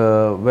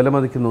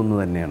വിലമതിക്കുന്ന ഒന്ന്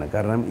തന്നെയാണ്.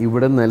 കാരണം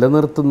ഇവിടെ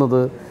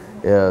നിലനിർത്തുന്നത്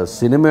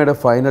സിനിമയുടെ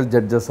ഫൈനൽ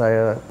ജഡ്ജസായ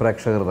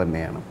പ്രേക്ഷകർ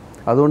തന്നെയാണ്.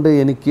 അതുകൊണ്ട്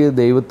എനിക്ക്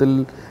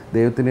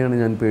ദൈവത്തിനെയാണ്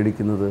ഞാൻ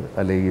പേടിക്കുന്നത്,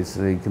 അല്ലെങ്കിൽ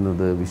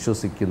സ്നേഹിക്കുന്നത്,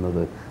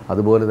 വിശ്വസിക്കുന്നത്.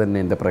 അതുപോലെ തന്നെ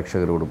എൻ്റെ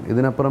പ്രേക്ഷകരോടും.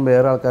 ഇതിനപ്പുറം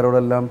വേറെ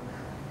ആൾക്കാരോടെല്ലാം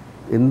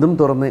എന്തും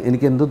തുറന്ന്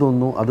എനിക്ക് എന്ത്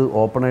തോന്നുന്നു അത്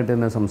ഓപ്പണായിട്ട്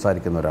തന്നെ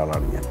സംസാരിക്കുന്ന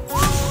ഒരാളാണ്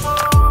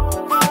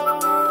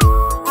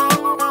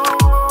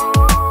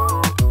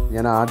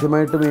ഞാൻ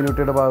ആദ്യമായിട്ട്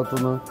മീനൂട്ടിയുടെ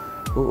ഭാഗത്തുനിന്ന്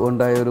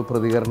ഉണ്ടായ ഒരു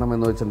പ്രതികരണം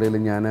എന്ന്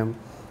വെച്ചിട്ടുണ്ടെങ്കിൽ, ഞാൻ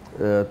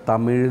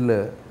തമിഴിൽ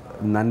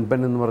നൻപൻ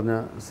എന്ന് പറഞ്ഞ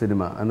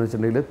സിനിമ എന്ന്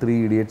വെച്ചിട്ടുണ്ടെങ്കിൽ 3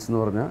 Idiots എന്ന്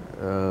പറഞ്ഞ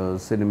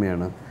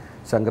സിനിമയാണ്.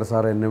 ശങ്കർ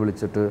സാർ എന്നെ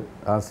വിളിച്ചിട്ട്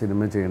ആ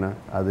സിനിമ ചെയ്യണം,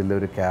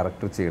 അതിലൊരു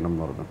ക്യാരക്ടർ ചെയ്യണം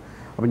എന്ന് പറഞ്ഞു.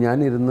 അപ്പോൾ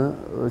ഞാനിരുന്ന്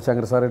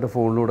ശങ്കർ സാറായിട്ട്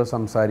ഫോണിലൂടെ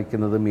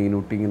സംസാരിക്കുന്നത്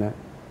മീനൂട്ടി ഇങ്ങനെ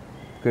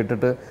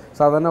കേട്ടിട്ട്,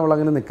 സാധാരണ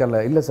അവളങ്ങനെ നിൽക്കല്ല,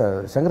 ഇല്ല സാർ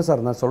ശങ്കർ സാർ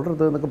ഞാൻ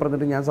சொல்கிறது എന്നൊക്കെ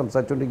പറഞ്ഞിട്ട് ഞാൻ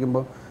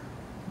സംസാരിച്ചുകൊണ്ടിരിക്കുമ്പോൾ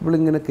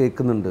ഇവളിങ്ങനെ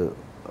കേൾക്കുന്നുണ്ട്,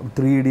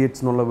 3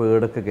 Idiots എന്നുള്ള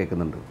വേർഡൊക്കെ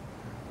കേൾക്കുന്നുണ്ട്.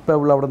 അപ്പോൾ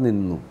അവളവിടെ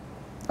നിന്നു.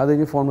 അത്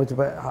കഴിഞ്ഞ് ഫോൺ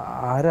വെച്ചപ്പോൾ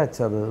ആരാ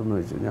അച്ഛാ അത് എന്ന്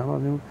ചോദിച്ചു. ഞാൻ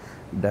പറഞ്ഞു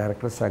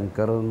ഡയറക്ടർ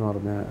ശങ്കർ എന്ന്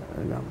പറഞ്ഞ.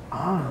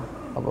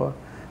 അപ്പോൾ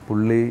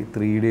പുള്ളി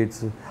 3 Idiots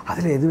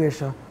അതിലേത്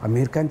വേഷം?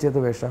 അമീർ ഖാൻ ചെയ്ത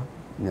വേഷം?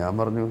 ഞാൻ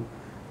പറഞ്ഞു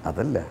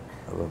അതല്ല,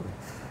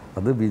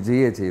 അത്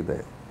വിജയെ ചെയ്തേ.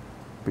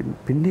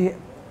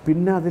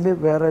 പിന്നെ അതിൽ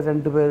വേറെ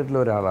 2 പേരിൽ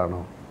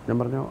ഒരാളാണോ? ഞാൻ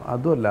പറഞ്ഞു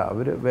അതുമല്ല,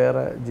 അവർ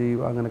വേറെ ജീവ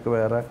അങ്ങനെയൊക്കെ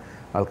വേറെ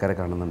ആൾക്കാരെ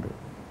കാണുന്നുണ്ട്.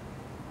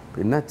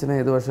 പിന്നെ അച്ഛനെ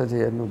ഏത് വേഷം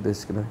ചെയ്യാൻ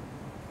ഉദ്ദേശിക്കുന്നത്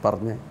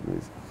പറഞ്ഞേ?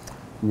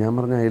 ഞാൻ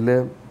പറഞ്ഞു അതിൽ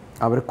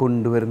അവരെ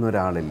കൊണ്ടുവരുന്ന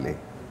ഒരാളില്ലേ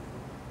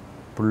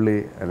പുള്ളി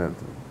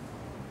അതിനകത്ത്.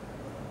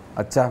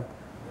 അച്ഛാ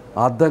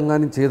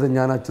അതെങ്ങാനും ചെയ്ത്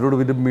ഞാൻ അച്ഛനോട്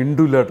പിന്നെ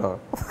മിണ്ടൂല്ല കേട്ടോ.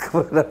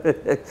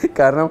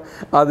 കാരണം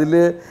അതിൽ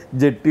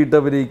ജെട്ടിയിട്ട്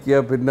അഭിനയിക്കുക,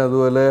 പിന്നെ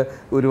അതുപോലെ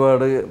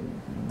ഒരുപാട്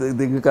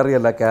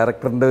നിങ്ങൾക്കറിയാല്ല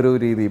ക്യാരക്ടറിൻ്റെ ഒരു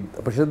രീതി.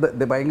 പക്ഷേ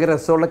ഭയങ്കര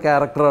രസമുള്ള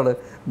ക്യാരക്ടറാണ്.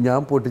 ഞാൻ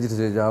പൊട്ടിച്ചിട്ട്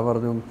ചോദിച്ചു, ഞാൻ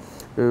പറഞ്ഞു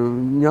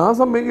ഞാൻ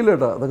സമ്മതിക്കില്ല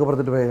കേട്ടോ അതൊക്കെ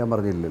പറഞ്ഞിട്ട് ഞാൻ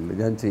പറഞ്ഞില്ലല്ലോ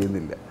ഞാൻ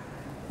ചെയ്യുന്നില്ല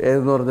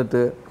എന്ന്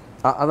പറഞ്ഞിട്ട്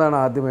അതാണ്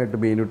ആദ്യമായിട്ട്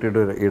മീനുട്ടിയുടെ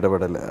ഒരു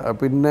ഇടപെടൽ.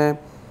 പിന്നെ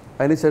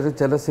അതിനുശേഷം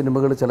ചില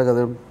സിനിമകൾ ചില കഥ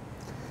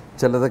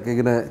ചിലതൊക്കെ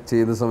ഇങ്ങനെ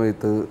ചെയ്യുന്ന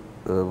സമയത്ത്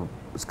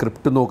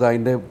സ്ക്രിപ്റ്റ് നോക്കുക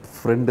അതിൻ്റെ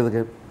ഫ്രണ്ട്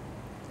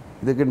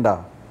ഇതൊക്കെ ഉണ്ടാ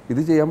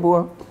ഇത് ചെയ്യാൻ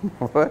പോവാം.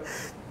 അപ്പോൾ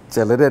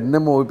ചിലർ എന്നെ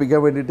മോഹിപ്പിക്കാൻ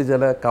വേണ്ടിയിട്ട്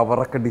ചില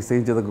കവറൊക്കെ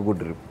ഡിസൈൻ ചെയ്തൊക്കെ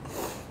കൊണ്ടുവരും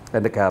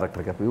എൻ്റെ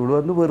ക്യാരക്ടറൊക്കെ. അപ്പോൾ ഇവിടെ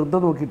വന്ന് വെറുതെ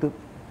നോക്കിയിട്ട്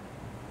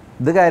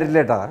ഇത് കാര്യമില്ല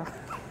ഏട്ടാ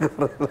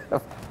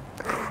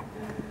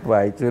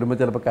വായിച്ചു വരുമ്പോൾ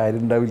ചിലപ്പോൾ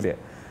കാര്യം ഉണ്ടാവില്ല,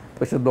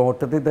 പക്ഷെ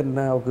നോട്ടത്തിൽ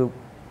തന്നെ അവൾക്ക്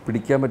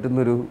പിടിക്കാൻ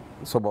പറ്റുന്നൊരു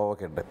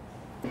സ്വഭാവമൊക്കെ ഉണ്ട്.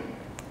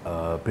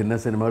 പിന്നെ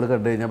സിനിമകൾ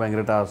കണ്ടു കഴിഞ്ഞാൽ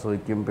ഭയങ്കരമായിട്ട്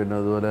ആസ്വദിക്കും. പിന്നെ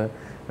അതുപോലെ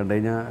കണ്ടു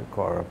കഴിഞ്ഞാൽ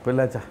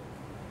കുഴപ്പമില്ല അച്ഛാ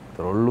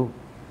ഇത്രേ ഉള്ളൂ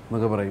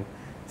എന്നൊക്കെ പറയും.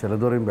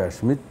 ചിലത് പറയും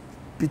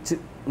വിഷമിപ്പിച്ച്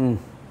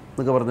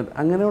എന്നൊക്കെ പറഞ്ഞിട്ട്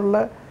അങ്ങനെയുള്ള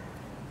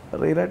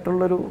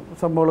റിയലായിട്ടുള്ളൊരു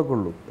സംഭവങ്ങളൊക്കെ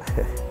ഉള്ളൂ.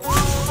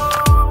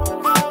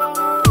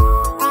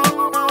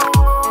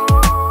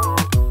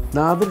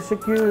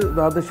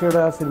 നാദിർഷയുടെ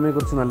ആ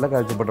സിനിമയെക്കുറിച്ച് നല്ല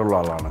കാഴ്ചപ്പാടുള്ള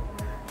ആളാണ്.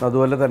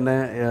 അതുപോലെ തന്നെ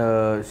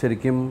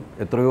ശരിക്കും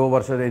എത്രയോ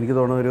വർഷം എനിക്ക്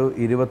തോന്നുന്നു ഒരു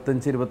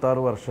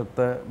 25-26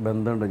 വർഷത്തെ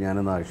ബന്ധമുണ്ട്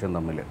ഞാനും നാദിർഷയും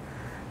തമ്മിൽ.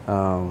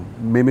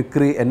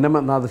 മിമിക്രി എന്നെ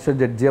നാദിർഷ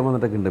ജഡ്ജ് ചെയ്യാൻ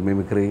വന്നിട്ടൊക്കെ ഉണ്ട്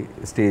മിമിക്രി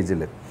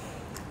സ്റ്റേജിൽ.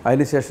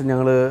 അതിനുശേഷം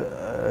ഞങ്ങൾ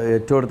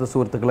ഏറ്റവും അടുത്ത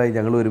സുഹൃത്തുക്കളായി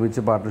ഞങ്ങൾ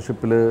ഒരുമിച്ച്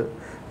പാർട്ട്ണർഷിപ്പിൽ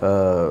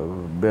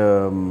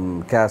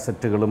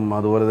കാസറ്റുകളും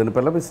അതുപോലെ തന്നെ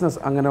പല ബിസിനസ്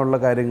അങ്ങനെയുള്ള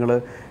കാര്യങ്ങൾ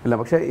എല്ലാം.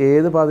 പക്ഷേ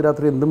ഏത്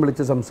പാതിരാത്രി എന്തും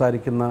വിളിച്ച്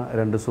സംസാരിക്കുന്ന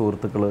രണ്ട്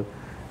സുഹൃത്തുക്കൾ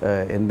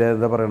എൻ്റെ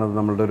എന്താ പറയണത്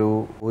നമ്മളുടെ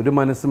ഒരു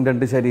മനസ്സും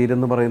രണ്ട് ശരീരം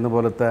എന്ന് പറയുന്ന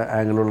പോലത്തെ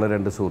ആംഗിളുള്ള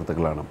രണ്ട്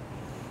സുഹൃത്തുക്കളാണ്.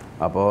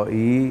 അപ്പോൾ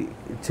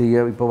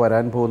ഇപ്പോൾ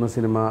വരാൻ പോകുന്ന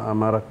സിനിമ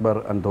അമർ അക്ബർ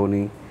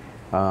അന്തോണി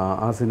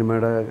ആ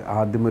സിനിമയുടെ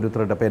ആദ്യം ഒരു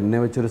ത്രെഡ്. അപ്പോൾ എന്നെ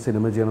വെച്ചൊരു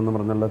സിനിമ ചെയ്യണമെന്ന്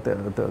പറഞ്ഞുള്ള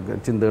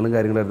ചിന്തകളും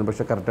കാര്യങ്ങളായിരുന്നു.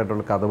 പക്ഷേ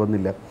കറക്റ്റായിട്ടുള്ള കഥ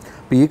വന്നില്ല.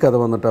 അപ്പോൾ ഈ കഥ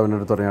വന്നിട്ട് അവൻ്റെ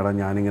അടുത്ത് പറഞ്ഞാടാ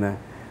ഞാനിങ്ങനെ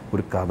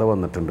ഒരു കഥ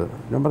വന്നിട്ടുണ്ട്.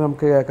 ഞാൻ പറഞ്ഞു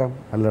നമുക്ക് കേൾക്കാം.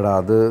 അല്ലടാ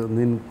അത്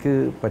നിനക്ക്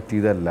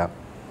പറ്റിയതല്ല.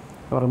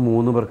 ഞാൻ പറഞ്ഞു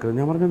 3 പേർക്ക്.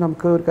 ഞാൻ പറഞ്ഞു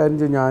നമുക്ക് ഒരു കാര്യം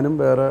ചെയ്യും ഞാനും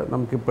വേറെ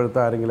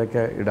നമുക്കിപ്പോഴത്തെ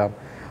ആരെങ്കിലുമൊക്കെ ഇടാം.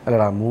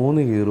 അല്ലടാ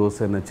 3 ഹീറോസ്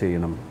തന്നെ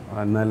ചെയ്യണം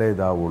എന്നാലേ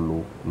ഇതാവുള്ളൂ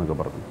എന്നൊക്കെ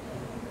പറഞ്ഞു.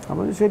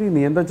 അപ്പോൾ ശരി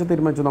നീ എന്താ വെച്ചാൽ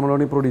തീരുമാനിച്ചു നമ്മൾ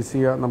വേണമെങ്കിൽ പ്രൊഡ്യൂസ്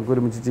ചെയ്യാം നമുക്ക്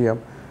ഒരുമിച്ച് ചെയ്യാം.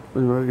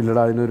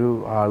 ഇല്ലടാ അതിനൊരു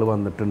ആൾ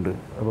വന്നിട്ടുണ്ട്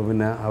അപ്പോൾ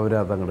പിന്നെ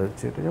അവരതങ്ങോട്ട്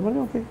ചെയ്തിട്ട് ഞാൻ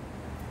പറഞ്ഞു ഓക്കെ.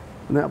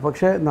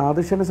 പക്ഷേ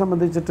നാദിർഷനെ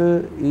സംബന്ധിച്ചിട്ട്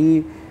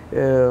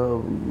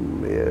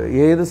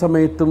ഏത്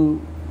സമയത്തും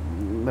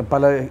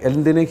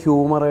എന്തിനെ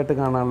ഹ്യൂമറായിട്ട്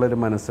കാണാനുള്ളൊരു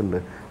മനസ്സുണ്ട്.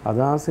 അത്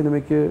ആ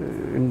സിനിമയ്ക്ക്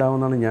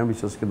ഉണ്ടാവുമെന്നാണ് ഞാൻ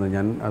വിശ്വസിക്കുന്നത്.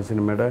 ഞാൻ ആ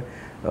സിനിമയുടെ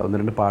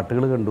 1-2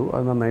 പാട്ടുകൾ കണ്ടു,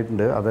 അത്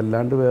നന്നായിട്ടുണ്ട്.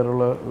 അതല്ലാണ്ട്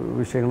വേറെയുള്ള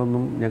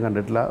വിഷയങ്ങളൊന്നും ഞാൻ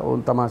കണ്ടിട്ടില്ല.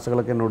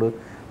 തമാശകളൊക്കെ എന്നോട്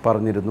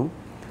പറഞ്ഞിരുന്നു.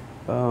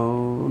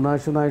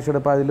 നായിഷയുടെ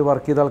ഇപ്പോൾ അതിൽ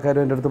വർക്ക് ചെയ്ത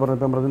ആൾക്കാരും എൻ്റെ അടുത്ത്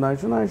പറഞ്ഞപ്പോൾ പറഞ്ഞു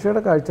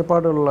നായിഷയുടെ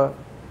കാഴ്ചപ്പാടുള്ള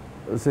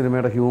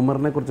സിനിമയുടെ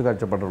ഹ്യൂമറിനെ കുറിച്ച്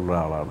കാഴ്ചപ്പാടുള്ള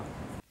ആളാണ്.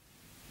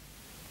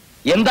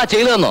 എന്താ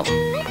ചെയ്തതെന്നോ?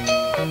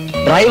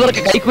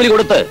 ഡ്രൈവർക്ക് കൈക്കൂലി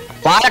കൊടുത്ത്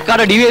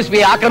പാലക്കാട് DSP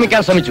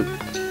ആക്രമിക്കാൻ ശ്രമിച്ചു.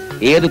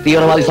 ഏത്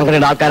തീവ്രവാദി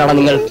സംഘടനയുടെ ആൾക്കാരാണ്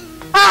നിങ്ങൾ?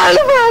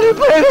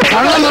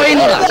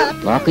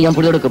 നാക്ക് ഞാൻ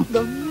പിടിയെടുക്കും.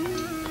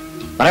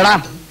 പറയടാ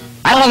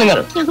ആരാണ് നിങ്ങൾ?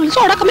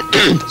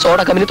 സോഡ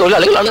കമ്പനി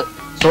തൊഴിലാളികളാണ്.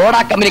 സോഡ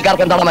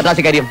കമ്പനിക്കാർക്ക് എന്താണ്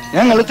മദ്രാസി കാര്യം?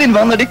 ഞങ്ങൾ സിനിമ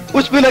നടി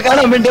പുഷ്പിനെ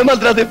കാണാൻ വേണ്ടി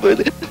മദ്രാസിൽ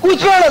പോയത്.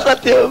 പുഷ്പാണ്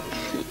സത്യം.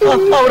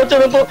 അവിടെ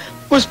ചെന്നപ്പോ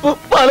പുഷ്പു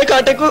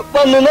പാലക്കാട്ടേക്ക്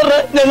വന്നു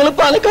പറഞ്ഞാൽ ഞങ്ങൾ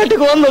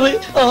പാലക്കാട്ടേക്ക് വന്നത്.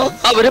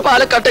 അവര്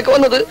പാലക്കാട്ടേക്ക്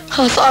വന്നത്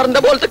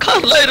സാറിന്റെ പോലത്തെ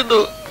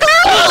കാറിലായിരുന്നു.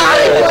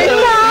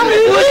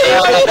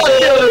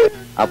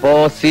 അപ്പോ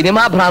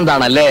സിനിമാ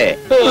ഭ്രാന്താണല്ലേ?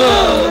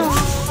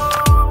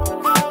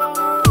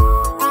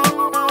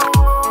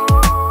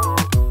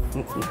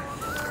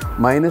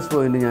 മൈനസ്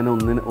പോയിന്റ് ഞാൻ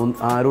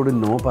ആരോടും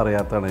നോ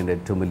പറയാത്തതാണ് എൻ്റെ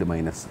ഏറ്റവും വലിയ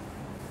മൈനസ്.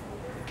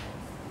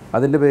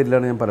 അതിൻ്റെ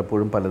പേരിലാണ് ഞാൻ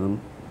പലപ്പോഴും പലതും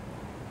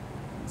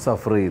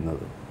സഫർ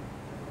ചെയ്യുന്നത്.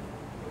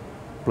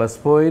 പ്ലസ്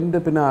പോയിൻ്റ്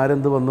പിന്നെ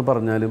ആരെന്ത് വന്ന്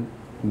പറഞ്ഞാലും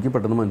എനിക്ക്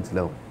പെട്ടെന്ന്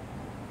മനസ്സിലാവും.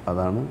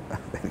 അതാണ്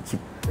എനിക്ക്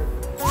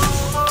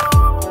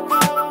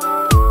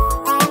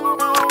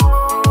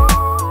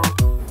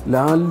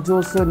ലാൽ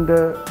ജോസിൻ്റെ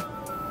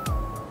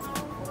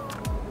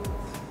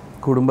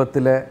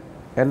കുടുംബത്തിലെ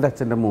എൻ്റെ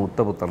അച്ഛൻ്റെ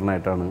മൂത്ത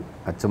പുത്രനായിട്ടാണ്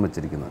അച്ഛൻ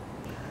വച്ചിരിക്കുന്നത്.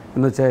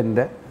 എന്ന് വെച്ചാൽ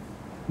എൻ്റെ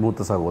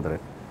മൂത്ത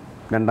സഹോദരൻ,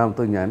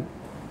 രണ്ടാമത്തെ ഞാൻ,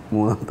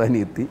 മൂന്നാമത്തെ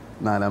അനിയത്തി,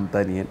 നാലാമത്തെ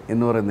അനിയൻ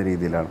എന്ന് പറയുന്ന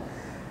രീതിയിലാണ്.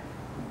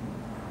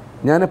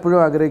 ഞാനെപ്പോഴും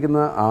ആഗ്രഹിക്കുന്ന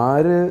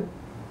ആര്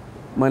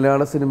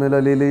മലയാള സിനിമയിൽ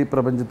അല്ലെങ്കിൽ ഈ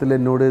പ്രപഞ്ചത്തിൽ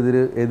എന്നോട്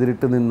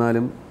എതിരിട്ട്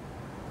നിന്നാലും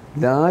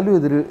ലാലു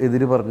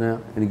എതിര് പറഞ്ഞാൽ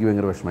എനിക്ക്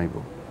ഭയങ്കര വിഷമമായി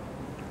പോകും.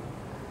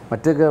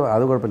 മറ്റൊക്കെ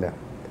അത് കുഴപ്പമില്ല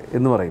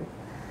എന്ന് പറയും.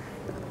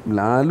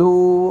 ലാലു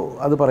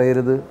അത്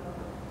പറയരുത്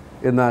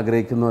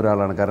എന്നാഗ്രഹിക്കുന്ന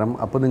ഒരാളാണ്. കാരണം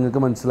അപ്പോൾ നിങ്ങൾക്ക്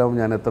മനസ്സിലാവും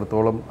ഞാൻ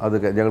എത്രത്തോളം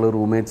ഞങ്ങൾ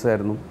റൂംമേറ്റ്സ്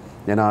ആയിരുന്നു.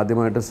 ഞാൻ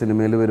ആദ്യമായിട്ട്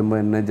സിനിമയിൽ വരുമ്പോൾ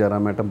എന്നെ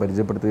ജയറാമേട്ടൻ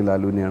പരിചയപ്പെടുത്തിയ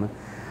ലാലുവിനെയാണ്.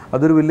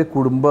 അതൊരു വലിയ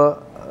കുടുംബ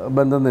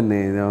ബന്ധം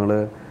തന്നെ. ഞങ്ങൾ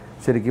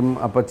ശരിക്കും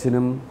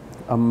അപ്പച്ചനും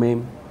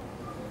അമ്മയും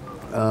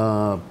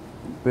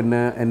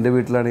പിന്നെ എൻ്റെ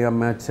വീട്ടിലാണെങ്കിൽ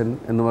അമ്മ അച്ഛൻ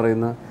എന്ന്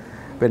പറയുന്ന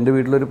ഇപ്പം എൻ്റെ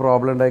വീട്ടിലൊരു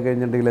പ്രോബ്ലം ഉണ്ടായി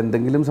കഴിഞ്ഞിട്ടുണ്ടെങ്കിൽ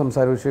എന്തെങ്കിലും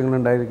സംസാര വിഷയങ്ങൾ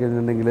ഉണ്ടായി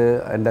കഴിഞ്ഞിട്ടുണ്ടെങ്കിൽ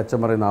എൻ്റെ അച്ഛൻ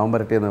പറയും നാവും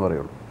വരട്ടെ എന്നേ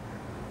പറയുള്ളൂ.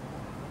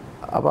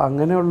 അപ്പോൾ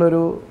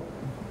അങ്ങനെയുള്ളൊരു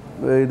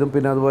ഇതും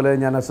പിന്നെ അതുപോലെ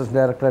ഞാൻ അസിസ്റ്റൻറ്റ്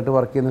ഡയറക്ടറായിട്ട്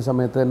വർക്ക് ചെയ്യുന്ന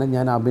സമയത്ത് തന്നെ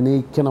ഞാൻ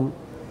അഭിനയിക്കണം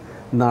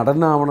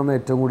നടനാവണമെന്ന്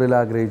ഏറ്റവും കൂടുതൽ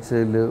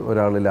ആഗ്രഹിച്ചതിൽ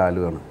ഒരാൾ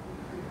ലാലുവാണ്.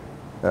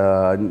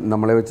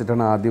 നമ്മളെ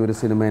വെച്ചിട്ടാണ് ആദ്യം ഒരു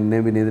സിനിമ എന്നെ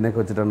വിനീതിനെയൊക്കെ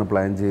വെച്ചിട്ടാണ്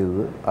പ്ലാൻ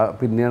ചെയ്തത്.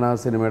 പിന്നെയാണ് ആ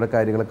സിനിമയുടെ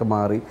കാര്യങ്ങളൊക്കെ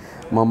മാറി.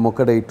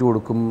 മമ്മൂക്ക ഡേറ്റ്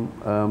കൊടുക്കും,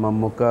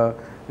 മമ്മൂക്ക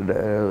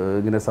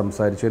ഇങ്ങനെ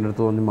സംസാരിച്ചു. എൻ്റെ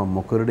അടുത്ത് തോന്നി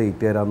മമ്മൂക്ക ഒരു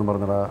ഡേറ്റ് തരാമെന്ന്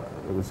പറഞ്ഞടാ.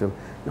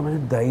 ഞാൻ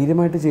പറഞ്ഞു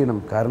ധൈര്യമായിട്ട് ചെയ്യണം,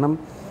 കാരണം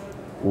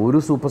ഒരു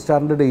സൂപ്പർ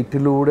സ്റ്റാറിൻ്റെ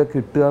ഡേറ്റിലൂടെ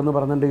കിട്ടുക എന്ന്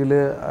പറഞ്ഞിട്ടുണ്ടെങ്കിൽ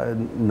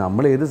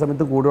നമ്മൾ ഏത്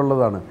സമയത്തും കൂടെ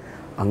ഉള്ളതാണ്.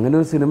 അങ്ങനെ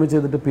ഒരു സിനിമ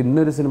ചെയ്തിട്ട് പിന്നെ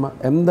ഒരു സിനിമ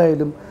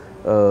എന്തായാലും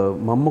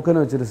മമ്മൂക്കനെ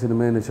വെച്ചൊരു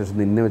സിനിമയിന് ശേഷം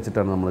നിന്നെ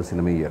വെച്ചിട്ടാണ് നമ്മൾ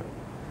സിനിമ ചെയ്യുക.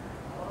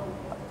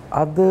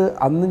 അത്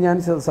അന്ന് ഞാൻ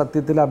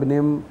സത്യത്തിൽ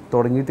അഭിനയം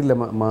തുടങ്ങിയിട്ടില്ല.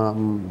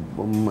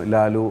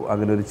 ലാലു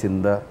അങ്ങനെ ഒരു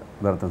ചിന്ത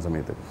നടത്തുന്ന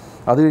സമയത്ത്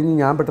അത് കഴിഞ്ഞ്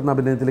ഞാൻ പെട്ടെന്ന്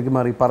അഭിനയത്തിലേക്ക്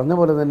മാറി. പറഞ്ഞ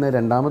പോലെ തന്നെ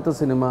രണ്ടാമത്തെ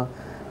സിനിമ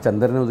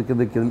ചന്ദ്രനെ ഒതുക്കി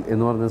നിൽക്കൽ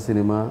എന്ന് പറഞ്ഞ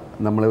സിനിമ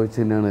നമ്മളെ വെച്ച്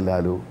തന്നെയാണ്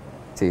ലാലു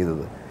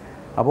ചെയ്തത്.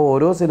 അപ്പോൾ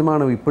ഓരോ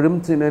സിനിമയാണ് ഇപ്പോഴും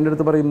എൻ്റെ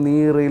അടുത്ത് പറയും നീ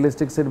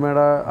റിയലിസ്റ്റിക്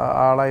സിനിമയുടെ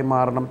ആളായി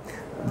മാറണം.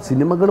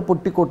 സിനിമകൾ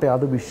പൊട്ടിക്കോട്ടെ,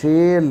 അത്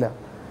വിഷയമല്ല.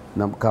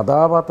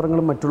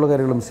 കഥാപാത്രങ്ങളും മറ്റുള്ള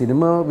കാര്യങ്ങളും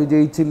സിനിമ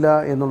വിജയിച്ചില്ല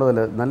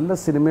എന്നുള്ളതല്ല, നല്ല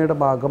സിനിമയുടെ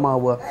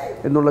ഭാഗമാവുക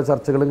എന്നുള്ള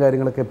ചർച്ചകളും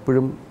കാര്യങ്ങളൊക്കെ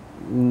എപ്പോഴും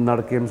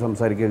നടക്കുകയും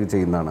സംസാരിക്കുകയൊക്കെ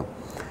ചെയ്യുന്നതാണ്.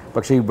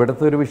 പക്ഷേ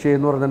ഇവിടുത്തെ ഒരു വിഷയം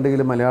എന്ന്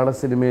പറഞ്ഞിട്ടുണ്ടെങ്കിൽ മലയാള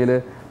സിനിമയിൽ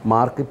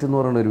മാർക്കറ്റ് എന്ന്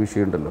പറയുന്ന ഒരു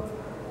വിഷയമുണ്ടല്ലോ.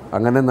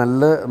 അങ്ങനെ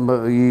നല്ല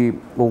ഈ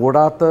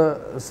ഓടാത്ത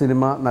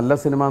സിനിമ നല്ല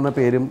സിനിമ എന്ന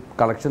പേരും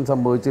കളക്ഷൻ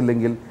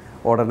സംഭവിച്ചില്ലെങ്കിൽ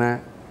ഉടനെ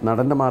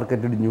നടൻ്റെ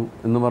മാർക്കറ്റ് ഇടിഞ്ഞു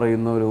എന്ന്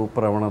പറയുന്ന ഒരു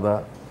പ്രവണത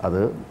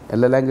അത്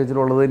എല്ലാ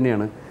ലാംഗ്വേജിലും ഉള്ളത്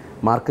തന്നെയാണ്.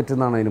 മാർക്കറ്റ്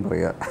എന്നാണ് അതിന്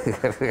പറയുക.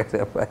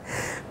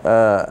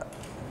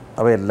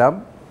 അപ്പോൾ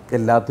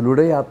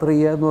എല്ലാത്തിലൂടെ യാത്ര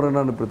ചെയ്യുക എന്ന്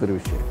പറയുന്നതാണ് ഇപ്പോഴത്തെ ഒരു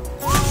വിഷയം.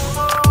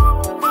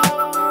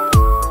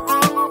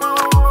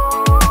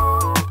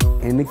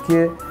 എനിക്ക്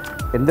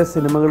എൻ്റെ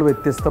സിനിമകൾ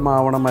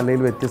വ്യത്യസ്തമാവണം,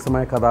 അല്ലെങ്കിൽ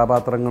വ്യത്യസ്തമായ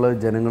കഥാപാത്രങ്ങൾ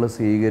ജനങ്ങൾ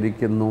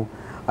സ്വീകരിക്കുന്നു,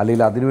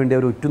 അല്ലെങ്കിൽ അതിനുവേണ്ടി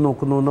അവർ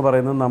ഉറ്റുനോക്കുന്നു എന്ന്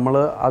പറയുന്നത് നമ്മൾ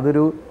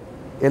അതൊരു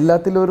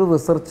എല്ലാത്തിലും ഒരു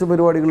റിസർച്ച്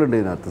പരിപാടികളുണ്ട്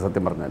ഇതിനകത്ത്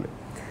സത്യം പറഞ്ഞാൽ.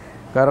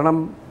 കാരണം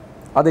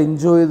അത്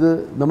എൻജോയ് ചെയ്ത്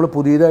നമ്മൾ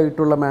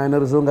പുതിയതായിട്ടുള്ള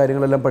മാനറിസവും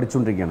കാര്യങ്ങളെല്ലാം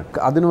പഠിച്ചുകൊണ്ടിരിക്കുകയാണ്.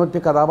 അതിന് പറ്റിയ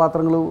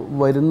കഥാപാത്രങ്ങൾ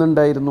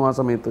വരുന്നുണ്ടായിരുന്നു ആ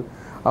സമയത്ത്.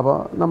 അപ്പോൾ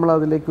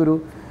നമ്മളതിലേക്കൊരു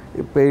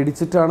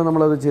പേടിച്ചിട്ടാണ്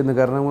നമ്മളത് ചെയ്യുന്നത്.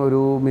 കാരണം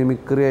ഒരു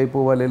മിമിക്രി ആയി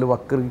പോകുക, അല്ലെങ്കിൽ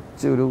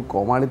വക്രിച്ച് ഒരു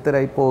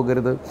കോമാളിത്തരായി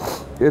പോകരുത്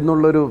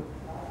എന്നുള്ളൊരു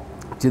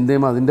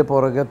ചിന്തയും അതിൻ്റെ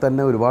പുറകെ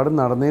തന്നെ ഒരുപാട്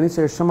നടന്നതിന്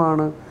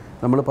ശേഷമാണ്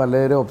നമ്മൾ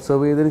പലരും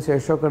ഒബ്സർവ് ചെയ്തതിന്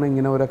ശേഷമൊക്കെയാണ്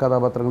ഇങ്ങനെ ഓരോ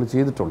കഥാപാത്രങ്ങൾ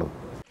ചെയ്തിട്ടുള്ളത്.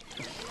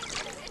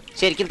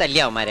 ശരിക്കും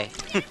തല്ലിയ അവന്മാരെ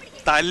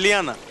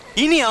തല്ലിയാന്ന്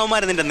ഇനി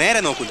അവന്മാരെ നിന്റെ നേരെ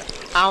നോക്കൂല.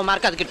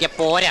 അവന്മാർക്ക് അത് കിട്ടിയ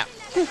പോരാ.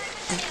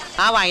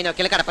 ആ വായി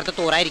നോക്കിയാൽ കടപ്പുറത്ത്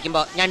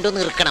തൂറായിരിക്കുമ്പോ ഞണ്ടു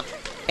നിൽക്കണം.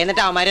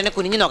 എന്നിട്ട് അവന്മാരെ എന്നെ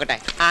കുനിഞ്ഞു നോക്കട്ടെ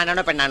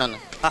ആണാണോ പെണ്ണാണോ എന്ന്.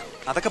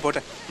 അതൊക്കെ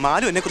പോട്ടെ,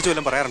 മാലു എന്നെ കുറിച്ച്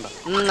വല്ലതും പറയാറുണ്ടോ?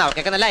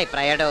 അവർക്കൊക്കെ നല്ല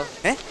അഭിപ്രായടോ.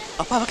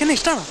 അപ്പൊ അവർക്ക് എന്നെ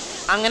ഇഷ്ടമാണോ?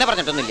 അങ്ങനെ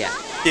പറഞ്ഞിട്ടൊന്നുമില്ല.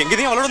 എങ്കിൽ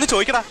നീ അവളോടൊന്ന്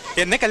ചോദിക്കടാ,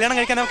 എന്നെ കല്യാണം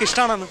കഴിക്കാൻ അവർക്ക്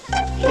ഇഷ്ടമാണെന്ന്.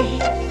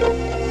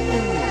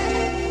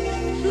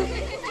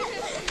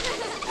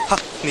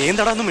 നീ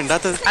എന്താടാ ഒന്നും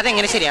മിണ്ടാത്തത്?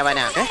 അതെങ്ങനെ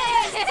ശരിയാവാനാ?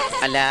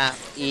 അല്ല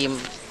ഈ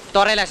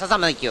തോറയിലാശ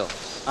സമ്മതിക്കോ?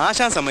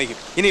 ആശാൻ സമ്മതിക്കും.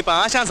 ഇനിയിപ്പോ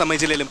ആശാൻ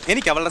സമ്മതിച്ചില്ലേലും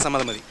എനിക്ക് അവളുടെ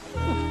സമ്മതം മതി.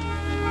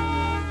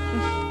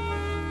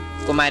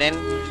 കുമാരൻ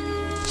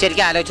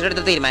ശരിക്കും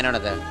ആലോചിച്ചെടുത്ത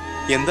തീരുമാനമാണത്.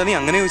 എന്താ നീ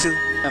അങ്ങനെ ചോദിച്ചത്?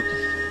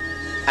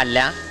 അല്ല,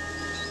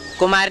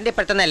 കുമാരന്റെ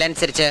ഇപ്പോഴത്തെ നില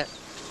അനുസരിച്ച്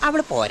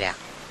അവള് പോരാ.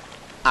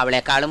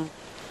 അവളെക്കാളും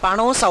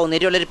പണവും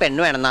സൗന്ദര്യമുള്ളൊരു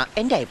പെണ്ണ് വേണമെന്നാ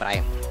എൻ്റെ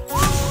അഭിപ്രായം.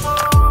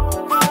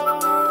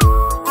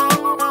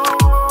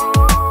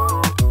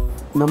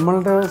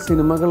 നമ്മളുടെ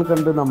സിനിമകൾ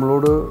കണ്ട്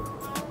നമ്മളോട്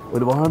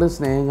ഒരുപാട്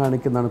സ്നേഹം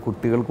കാണിക്കുന്നതാണ്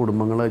കുട്ടികൾ,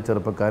 കുടുംബങ്ങൾ,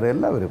 ചെറുപ്പക്കാർ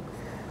എല്ലാവരും.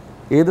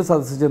 ഏത്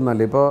സദസ്സിൽ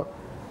ചെന്നാലും ഇപ്പോൾ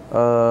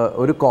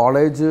ഒരു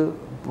കോളേജ്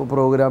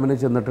പ്രോഗ്രാമിന്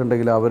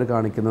ചെന്നിട്ടുണ്ടെങ്കിൽ അവർ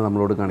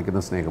നമ്മളോട്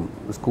കാണിക്കുന്ന സ്നേഹം,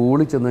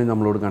 സ്കൂളിൽ ചെന്ന് കഴിഞ്ഞാൽ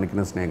നമ്മളോട്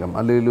കാണിക്കുന്ന സ്നേഹം,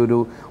 അല്ലെങ്കിൽ ഒരു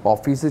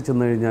ഓഫീസിൽ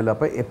ചെന്ന് കഴിഞ്ഞാൽ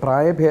അപ്പോൾ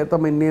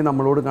പ്രായഭേദമന്യേ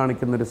നമ്മളോട്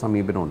കാണിക്കുന്നൊരു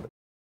സമീപനമുണ്ട്,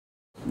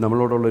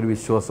 നമ്മളോടുള്ളൊരു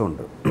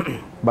വിശ്വാസമുണ്ട്.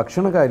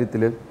 ഭക്ഷണ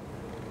കാര്യത്തിൽ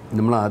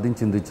നമ്മൾ ആദ്യം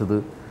ചിന്തിച്ചത്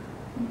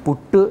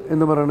പുട്ട്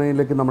എന്ന്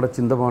പറയുന്നതിലേക്ക് നമ്മുടെ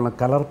ചിന്ത പോകുന്ന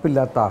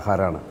കലർപ്പില്ലാത്ത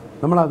ആഹാരമാണ്.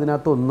 നമ്മൾ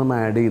അതിനകത്ത് ഒന്നും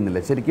ആഡ് ചെയ്യുന്നില്ല.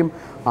 ശരിക്കും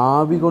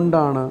ആവി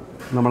കൊണ്ടാണ്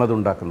നമ്മളത്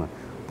ഉണ്ടാക്കുന്നത്.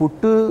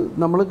 പുട്ട്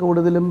നമ്മൾ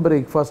കൂടുതലും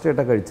ബ്രേക്ക്ഫാസ്റ്റ്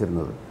ആയിട്ടാണ്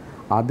കഴിച്ചിരുന്നത്.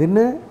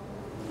 അതിന്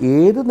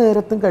ഏത്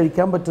നേരത്തും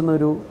കഴിക്കാൻ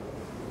പറ്റുന്നൊരു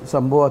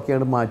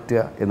സംഭവമാക്കിയാണ്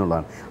മാറ്റുക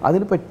എന്നുള്ളതാണ്.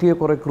 അതിന് പറ്റിയ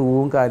കുറേ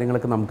ക്രൂവും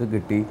കാര്യങ്ങളൊക്കെ നമുക്ക്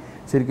കിട്ടി.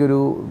 ശരിക്കും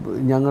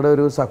ഞങ്ങളുടെ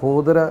ഒരു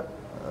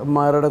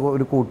സഹോദരന്മാരുടെ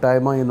ഒരു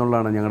കൂട്ടായ്മ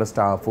എന്നുള്ളതാണ് ഞങ്ങളുടെ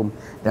സ്റ്റാഫും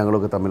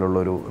ഞങ്ങളൊക്കെ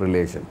തമ്മിലുള്ളൊരു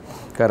റിലേഷൻ.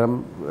 കാരണം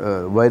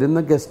വരുന്ന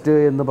ഗസ്റ്റ്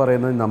എന്ന്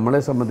പറയുന്നത് നമ്മളെ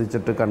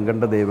സംബന്ധിച്ചിട്ട്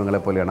കൺകണ്ട ദൈവങ്ങളെ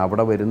പോലെയാണ്.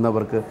 അവിടെ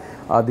വരുന്നവർക്ക്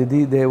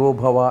അതിഥി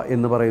ദേവോഭവ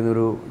എന്ന്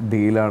പറയുന്നൊരു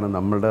ഡീലാണ്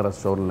നമ്മളുടെ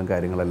റെസ്റ്റോറൻറ്റിലും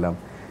കാര്യങ്ങളെല്ലാം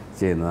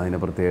ചെയ്യുന്നത്. അതിന്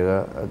പ്രത്യേക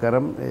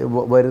കാരണം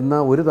വരുന്ന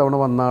ഒരു തവണ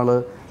വന്ന ആൾ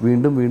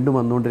വീണ്ടും വീണ്ടും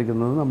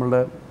വന്നുകൊണ്ടിരിക്കുന്നത്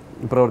നമ്മളുടെ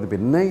പ്രവൃത്തി.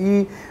 പിന്നെ ഈ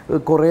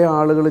കുറേ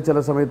ആളുകൾ ചില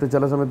സമയത്ത്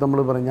നമ്മൾ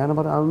പറയും, ഞാൻ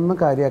പറഞ്ഞു അതൊന്നും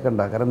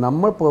കാര്യമാക്കണ്ട, കാരണം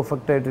നമ്മൾ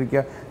പെർഫെക്റ്റ്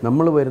ആയിട്ടിരിക്കുക,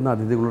 നമ്മൾ വരുന്ന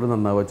അതിഥികളോട്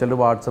നന്നാവുക. ചില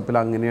വാട്സപ്പിൽ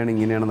അങ്ങനെയാണ്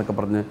ഇങ്ങനെയാണെന്നൊക്കെ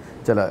പറഞ്ഞ്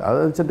അത്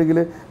വെച്ചിട്ടുണ്ടെങ്കിൽ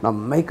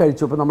നന്നായി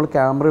കഴിച്ചു. അപ്പോൾ നമ്മൾ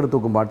ക്യാമറ എടുത്ത്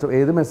നോക്കും, വാട്സപ്പ്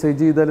ഏത്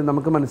മെസ്സേജ് ചെയ്താലും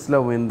നമുക്ക്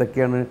മനസ്സിലാവും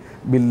എന്തൊക്കെയാണ്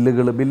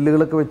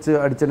ബില്ലുകളൊക്കെ വെച്ച്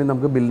അടിച്ചിട്ടുണ്ടെങ്കിൽ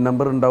നമുക്ക് ബിൽ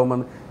നമ്പർ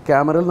ഉണ്ടാവുമെന്ന്.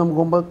 ക്യാമറയിൽ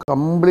നമുക്ക് മുമ്പ്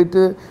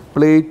കംപ്ലീറ്റ്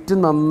പ്ലേറ്റ്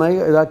നന്നായി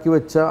ഇതാക്കി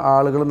വെച്ച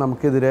ആളുകൾ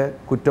നമുക്കെതിരെ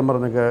കുറ്റം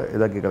പറഞ്ഞൊക്കെ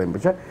ഇതാക്കി കളയും.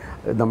 പക്ഷേ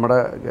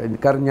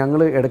കാരണം ഞങ്ങൾ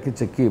ഇടയ്ക്ക്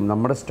ചെക്ക് ചെയ്യും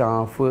നമ്മുടെ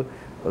സ്റ്റാഫ്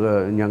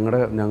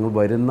ഞങ്ങൾ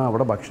വരുന്ന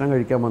അവിടെ ഭക്ഷണം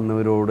കഴിക്കാൻ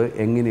വന്നവരോട്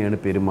എങ്ങനെയാണ്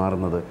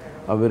പെരുമാറുന്നത്,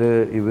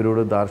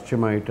 ഇവരോട്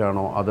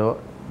ദാർഷ്ട്യമായിട്ടാണോ അതോ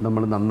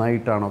നമ്മൾ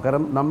നന്നായിട്ടാണോ?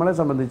 കാരണം നമ്മളെ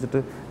സംബന്ധിച്ചിട്ട്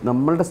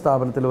നമ്മളുടെ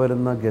സ്ഥാപനത്തിൽ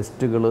വരുന്ന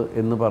ഗസ്റ്റുകൾ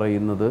എന്ന്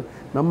പറയുന്നത്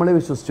നമ്മളെ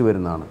വിശ്വസിച്ച്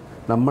വരുന്നതാണ്.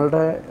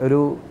 നമ്മളുടെ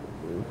ഒരു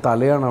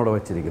തലയാണ് അവിടെ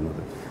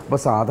വച്ചിരിക്കുന്നത്. അപ്പോൾ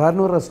സാധാരണ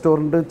ഒരു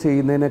റെസ്റ്റോറൻറ്റ്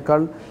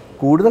ചെയ്യുന്നതിനേക്കാൾ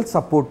കൂടുതൽ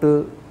സപ്പോർട്ട്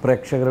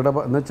പ്രേക്ഷകരുടെ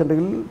എന്ന്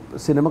വെച്ചിട്ടുണ്ടെങ്കിൽ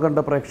സിനിമ കണ്ട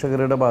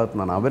പ്രേക്ഷകരുടെ ഭാഗത്തു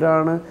നിന്നാണ്.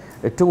 അവരാണ്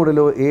ഏറ്റവും കൂടുതൽ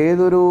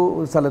ഏതൊരു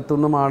സ്ഥലത്തു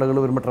നിന്നും ആളുകൾ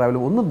വരുമ്പോൾ ട്രാവൽ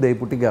ഒന്ന്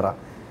ദേപ്പുട്ടി കയറാം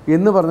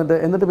എന്ന് പറഞ്ഞിട്ട്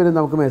എന്നിട്ട് പിന്നെ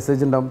നമുക്ക്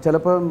മെസ്സേജ് ഉണ്ടാവും.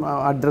 ചിലപ്പോൾ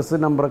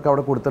അഡ്രസ്സ് നമ്പറൊക്കെ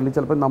അവിടെ കൊടുത്തിട്ടുണ്ടെങ്കിൽ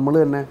ചിലപ്പോൾ നമ്മൾ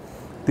തന്നെ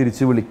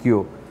തിരിച്ച്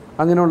വിളിക്കുകയോ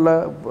അങ്ങനെയുള്ള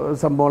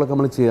സംഭവങ്ങളൊക്കെ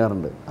നമ്മൾ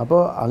ചെയ്യാറുണ്ട്.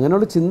 അപ്പോൾ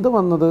അങ്ങനെയുള്ള ചിന്ത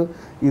വന്നത്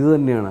ഇത്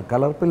തന്നെയാണ്,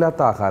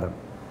 കലർപ്പില്ലാത്ത ആഹാരം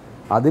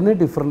അതിന്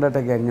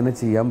ഡിഫറൻ്റായിട്ടൊക്കെ എങ്ങനെ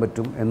ചെയ്യാൻ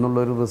പറ്റും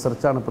എന്നുള്ളൊരു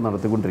റിസർച്ചാണ് ഇപ്പോൾ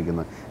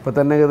നടത്തിക്കൊണ്ടിരിക്കുന്നത്. ഇപ്പോൾ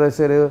തന്നെ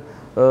ഏകദേശം ഒരു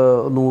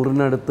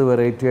 100-നടുത്ത്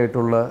വെറൈറ്റി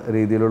ആയിട്ടുള്ള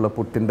രീതിയിലുള്ള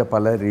പുട്ടിൻ്റെ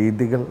പല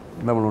രീതികൾ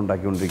നമ്മൾ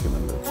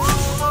ഉണ്ടാക്കിക്കൊണ്ടിരിക്കുന്നുണ്ട്.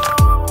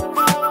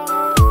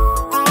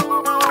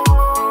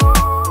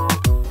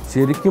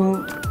 ശരിക്കും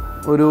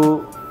ഒരു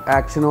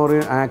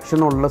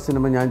ആക്ഷനുള്ള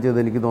സിനിമ ഞാൻ ചെയ്ത്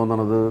എനിക്ക്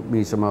തോന്നുന്നത്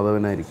മീശ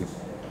മാധവനായിരിക്കും.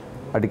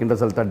 അടിക്കേണ്ട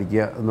സ്ഥലത്ത്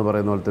അടിക്കുക എന്ന്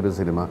പറയുന്ന പോലത്തെ ഒരു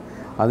സിനിമ.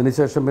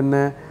 അതിനുശേഷം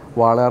പിന്നെ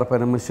വാളയാർ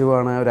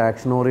പരമശിവമാണ് ഒരു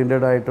ആക്ഷൻ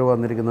ഓറിയൻറ്റഡ് ആയിട്ട്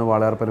വന്നിരിക്കുന്നത്.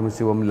 വാളയാർ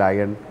പരമശിവം,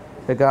 ലയൺ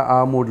ഒക്കെ ആ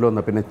മൂഡിൽ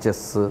വന്ന, പിന്നെ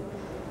ചെസ്സ്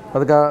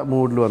അതൊക്കെ ആ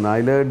മൂഡിൽ വന്ന.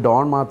 അതിൽ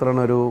ഡോൺ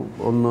മാത്രമാണ്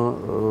ഒന്ന്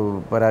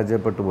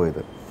പരാജയപ്പെട്ടു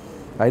പോയത്.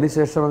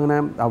 അതിനുശേഷം അങ്ങനെ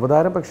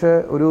അവതാരം പക്ഷേ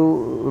ഒരു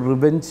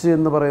റിവെഞ്ച്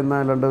എന്ന്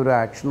പറയുന്ന അല്ലാണ്ട് ഒരു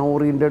ആക്ഷൻ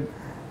ഓറിയൻറ്റഡ്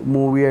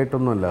മൂവി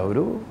ആയിട്ടൊന്നുമല്ല.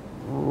 ഒരു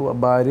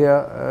ഭാര്യ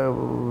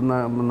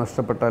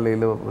നഷ്ടപ്പെട്ട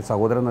അല്ലെങ്കിൽ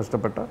സഹോദരൻ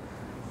നഷ്ടപ്പെട്ട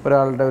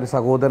ഒരാളുടെ ഒരു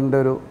സഹോദരൻ്റെ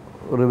ഒരു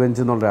റിവെഞ്ച്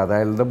എന്നുള്ളത്, അത്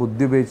അയാളുടെ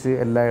ബുദ്ധി ഉപയോഗിച്ച്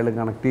എല്ലായാളും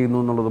കണക്ട് ചെയ്യുന്നു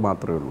എന്നുള്ളത്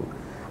മാത്രമേ ഉള്ളൂ.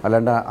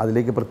 അല്ലാണ്ട്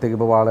അതിലേക്ക് പ്രത്യേകം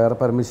ഇപ്പോൾ വാളയാർ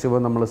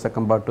പരമശിവൻ നമ്മൾ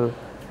സെക്കൻഡ് പാർട്ട്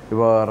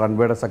ഇപ്പോൾ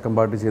റൺവേയുടെ സെക്കൻഡ്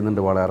പാർട്ട്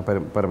ചെയ്യുന്നുണ്ട്, വാളയാർ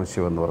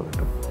പരമശിവൻ എന്ന്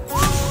പറഞ്ഞിട്ട്.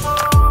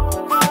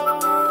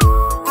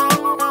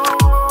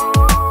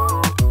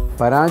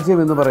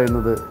 പരാജയം എന്ന്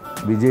പറയുന്നത്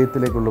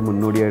വിജയത്തിലേക്കുള്ള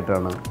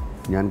മുന്നോടിയായിട്ടാണ്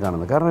ഞാൻ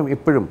കാണുന്നത്. കാരണം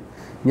എപ്പോഴും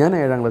ഞാൻ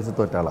 7ാം ക്ലാസ്സിൽ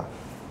തോറ്റാളാണ്.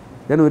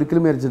 ഞാൻ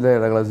ഒരിക്കലും വിചാരിച്ചില്ല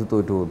 7ാം ക്ലാസ്സിൽ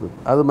തോറ്റു പോകുന്നത്.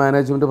 അത്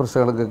മാനേജ്മെൻറ്റ്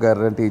പ്രശ്നങ്ങളൊക്കെ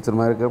കാരണം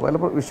ടീച്ചർമാരൊക്കെ പല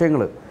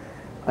വിഷയങ്ങൾ.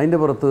 അതിൻ്റെ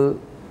പുറത്ത്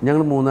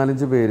ഞങ്ങൾ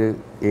 3-4 പേര്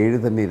 7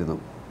 തന്നെ ഇരുന്നു.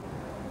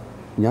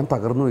 ഞാൻ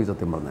തകർന്നു പോയി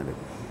സത്യം പറഞ്ഞാൽ.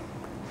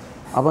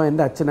 അപ്പോൾ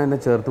എൻ്റെ അച്ഛൻ എന്നെ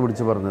ചേർത്ത്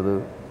പിടിച്ച് പറഞ്ഞത്,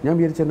 ഞാൻ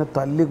വിചാരിച്ചു എന്നെ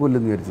തല്ലി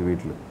കൊല്ലുമെന്ന് വിചാരിച്ചു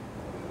വീട്ടിൽ.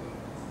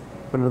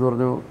 പിന്നെ അത്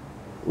പറഞ്ഞു,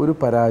 ഒരു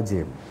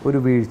പരാജയം, ഒരു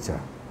വീഴ്ച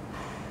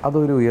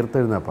അതൊരു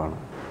ഉയർത്തെഴുന്നേൽപ്പാണ്.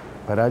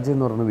 പരാജയം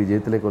എന്ന് പറഞ്ഞാൽ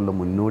വിജയത്തിലേക്കുള്ള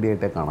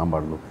മുന്നോടിയായിട്ടേ കാണാൻ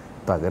പാടുള്ളൂ.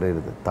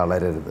 തകരരുത്,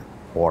 തളരരുത്,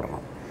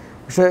 ഓടണം.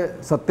 പക്ഷേ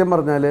സത്യം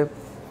പറഞ്ഞാൽ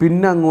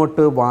പിന്നെ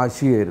അങ്ങോട്ട്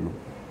വാശിയായിരുന്നു.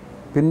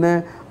 പിന്നെ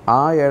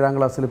ആ 7ാം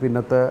ക്ലാസ്സിൽ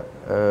പിന്നത്തെ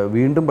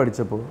വീണ്ടും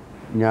പഠിച്ചപ്പോൾ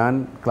ഞാൻ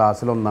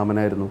ക്ലാസ്സിൽ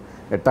 1ാമനായിരുന്നു.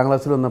 8ാം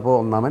ക്ലാസ്സിൽ വന്നപ്പോൾ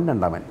 1ാമൻ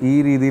 2ാമൻ ഈ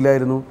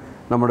രീതിയിലായിരുന്നു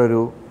നമ്മുടെ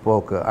ഒരു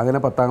പോക്ക്. അങ്ങനെ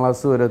 10ാം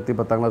ക്ലാസ് വരെ എത്തി.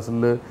 10ാം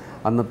ക്ലാസ്സിൽ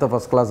അന്നത്തെ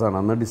ഫസ്റ്റ് ക്ലാസ്സാണ്.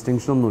 അന്ന്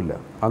ഡിസ്റ്റിങ്ഷനൊന്നുമില്ല.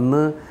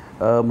 അന്ന്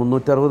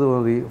 360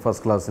 മതി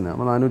ഫസ്റ്റ് ക്ലാസ്സിന്.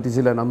 അപ്പോൾ 400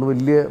 ചില അന്ന്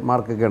വലിയ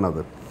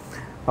മാർക്കൊക്കെയാണത്.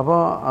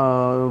 അപ്പോൾ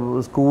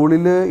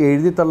സ്കൂളിൽ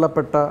എഴുതി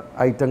തള്ളപ്പെട്ട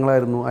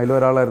ഐറ്റങ്ങളായിരുന്നു.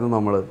 അതിലൊരാളായിരുന്നു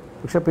നമ്മൾ.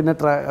 പക്ഷേ പിന്നെ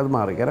അത്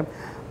മാറി. കാരണം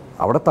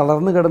അവിടെ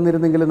തളർന്ന്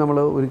കിടന്നിരുന്നെങ്കിൽ നമ്മൾ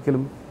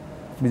ഒരിക്കലും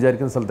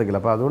വിചാരിക്കുന്ന സ്ഥലത്തേക്കില്ല.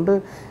 അപ്പോൾ അതുകൊണ്ട്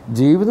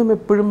ജീവിതം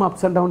എപ്പോഴും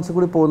അപ്സ് ആൻഡ് ഡൗൺസ്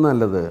കൂടി പോകുന്നത്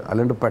നല്ലത്.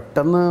 അല്ലാണ്ട്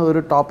പെട്ടെന്ന് ഒരു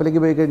ടോപ്പിലേക്ക്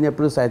പോയി കഴിഞ്ഞാൽ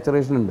എപ്പോഴും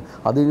സാച്ചുറേഷൻ ഉണ്ട്,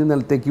 അത് കഴിഞ്ഞ്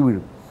നിലത്തേക്ക്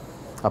വീഴും.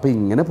 അപ്പോൾ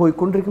ഇങ്ങനെ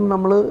പോയിക്കൊണ്ടിരിക്കുമ്പോൾ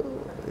നമ്മൾ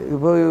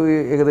ഇപ്പോൾ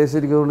ഏകദേശം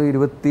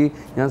എനിക്ക്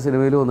ഞാൻ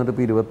സിനിമയിൽ വന്നിട്ട്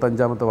ഇപ്പോൾ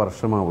 25ാമത്തെ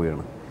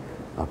വർഷമാവുകയാണ്.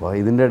 അപ്പോൾ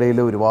ഇതിൻ്റെ ഇടയിൽ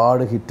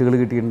ഒരുപാട് ഹിറ്റുകൾ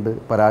കിട്ടിയിട്ടുണ്ട്,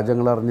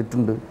 പരാജയങ്ങൾ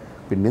അറിഞ്ഞിട്ടുണ്ട്.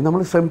 പിന്നെ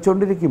നമ്മൾ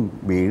ശ്രമിച്ചുകൊണ്ടിരിക്കും.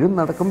 വീഴും,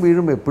 നടക്കും,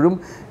 വീഴും. എപ്പോഴും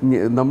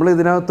നമ്മൾ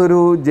ഇതിനകത്തൊരു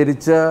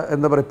ജനിച്ച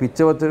എന്താ പറയുക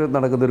പിച്ച വച്ച്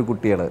നടക്കുന്നൊരു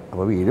കുട്ടിയാണ്.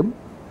 അപ്പോൾ വീഴും,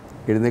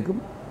 എഴുന്നേക്കും,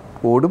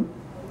 ഓടും.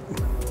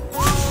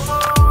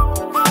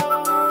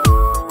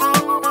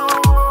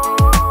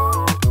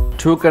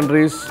 ടു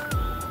കൺട്രീസ്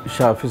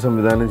ഷാഫി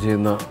സംവിധാനം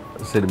ചെയ്യുന്ന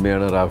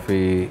സിനിമയാണ്. റാഫി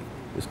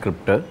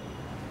സ്ക്രിപ്റ്റ്,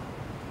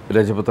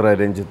 രജപുത്ര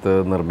രഞ്ജിത്ത്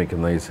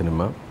നിർമ്മിക്കുന്ന ഈ സിനിമ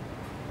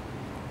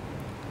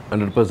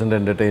 100%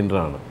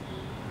 എൻ്റർടൈനറാണ്.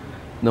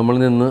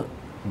 നമ്മളിൽ നിന്ന്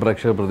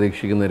പ്രേക്ഷകർ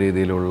പ്രതീക്ഷിക്കുന്ന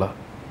രീതിയിലുള്ള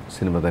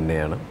സിനിമ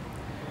തന്നെയാണ്.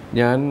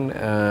 ഞാൻ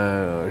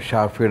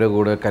ഷാഫിയുടെ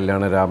കൂടെ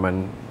കല്യാണരാമൻ,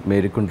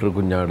 മേരിക്കുണ്ടർ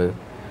കുഞ്ഞാട്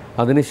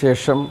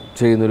അതിനുശേഷം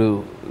ചെയ്യുന്നൊരു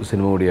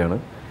സിനിമ കൂടിയാണ്.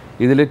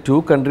 ഇതിൽ 2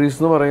 കൺട്രീസ്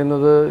എന്ന്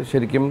പറയുന്നത്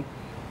ശരിക്കും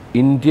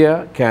ഇന്ത്യ,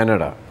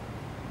 കാനഡ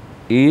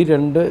ഈ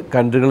 2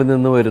 കൺട്രികളിൽ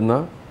നിന്ന് വരുന്ന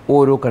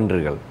ഓരോ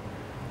കൺട്രികൾ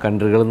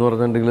എന്ന്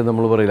പറഞ്ഞിട്ടുണ്ടെങ്കിൽ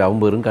നമ്മൾ പറയില്ല അവൻ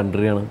വെറും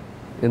കൺട്രിയാണ്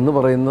എന്ന്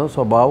പറയുന്ന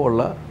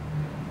സ്വഭാവമുള്ള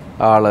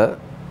ആൾ.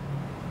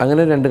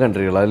 അങ്ങനെ 2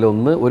 കൺട്രികൾ.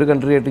 അതിലൊന്ന് ഒരു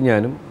കൺട്രിയായിട്ട്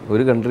ഞാനും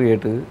ഒരു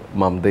കൺട്രിയായിട്ട്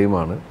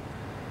മമതയുമാണ്.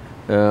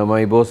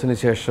 മൈ ബോസിന്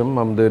ശേഷം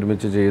മമത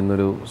ഒരുമിച്ച്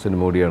ചെയ്യുന്നൊരു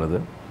സിനിമ കൂടിയാണിത്.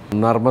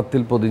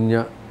 നർമ്മത്തിൽ പൊതിഞ്ഞ,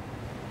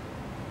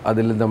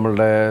 അതിൽ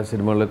നമ്മളുടെ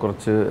സിനിമകളിൽ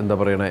കുറച്ച് എന്താ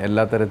പറയുക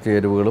എല്ലാ തരം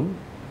ചേരുവകളും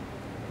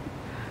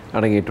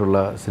അടങ്ങിയിട്ടുള്ള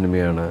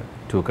സിനിമയാണ്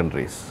 2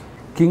 കൺട്രീസ്.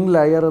 കിങ്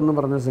ലയർ എന്ന്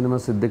പറഞ്ഞ സിനിമ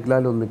സിദ്ദിഖ്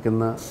ലാൽ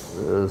ഒന്നിക്കുന്ന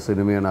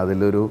സിനിമയാണ്.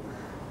 അതിലൊരു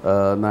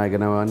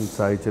നായകനാവാൻ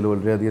സാധിച്ചതിൽ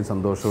വളരെയധികം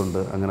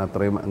സന്തോഷമുണ്ട്.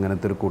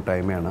 അങ്ങനത്തെ ഒരു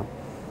കൂട്ടായ്മയാണ്.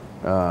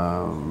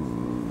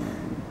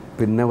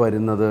 പിന്നെ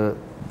വരുന്നത്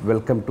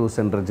വെൽക്കം ടു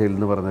സെൻട്രൽ ജയിൽ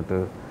എന്ന് പറഞ്ഞിട്ട്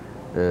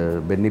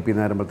ബെന്നി പി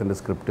നാരമ്പലത്തിൻ്റെ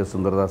സ്ക്രിപ്റ്റ്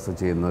സുന്ദർദാസ്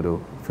ചെയ്യുന്നൊരു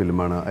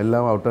ഫിലിമാണ്.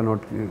 എല്ലാം ഔട്ട് ആൻഡ്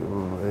ഔട്ട്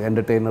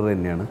എൻ്റർടൈനർ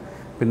തന്നെയാണ്.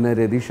 പിന്നെ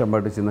രതീഷ്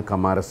അമ്പാട്ട് ചെയ്യുന്ന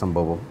കമാര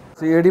സംഭവം.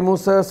 A D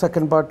Musa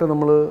second part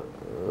നമ്മൾ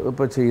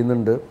ഇപ്പോൾ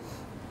ചെയ്യുന്നുണ്ട്.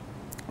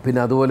 പിന്നെ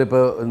അതുപോലെ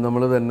ഇപ്പോൾ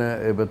നമ്മൾ തന്നെ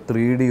ഇപ്പോൾ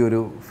 3D ഒരു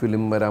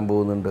ഫിലിം വരാൻ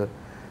പോകുന്നുണ്ട്.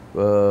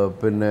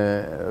 പിന്നെ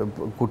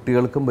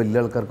കുട്ടികൾക്കും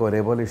വലിയ ആൾക്കാർക്കും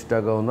ഒരേപോലെ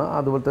ഇഷ്ടമാകാവുന്ന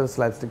അതുപോലത്തെ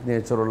സ്ലാപ്സ്റ്റിക്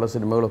നേച്ചറുള്ള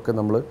സിനിമകളൊക്കെ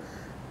നമ്മൾ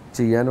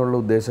ചെയ്യാനുള്ള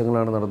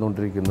ഉദ്ദേശങ്ങളാണ്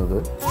നടന്നുകൊണ്ടിരിക്കുന്നത്.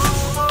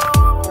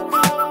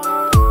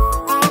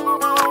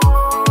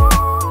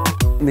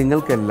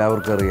 നിങ്ങൾക്ക്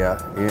എല്ലാവർക്കും അറിയാം,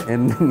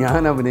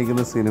 ഞാൻ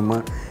അഭിനയിക്കുന്ന സിനിമ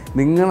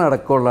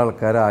നിങ്ങളടക്കമുള്ള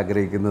ആൾക്കാർ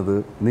ആഗ്രഹിക്കുന്നത്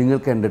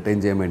നിങ്ങൾക്ക് എൻ്റർടൈൻ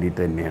ചെയ്യാൻ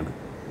വേണ്ടിയിട്ട് തന്നെയാണ്.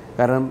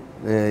 കാരണം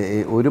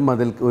ഒരു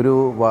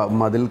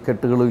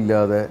മതിൽക്കെട്ടുകളും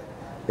ഇല്ലാതെ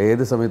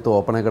ഏത് സമയത്തും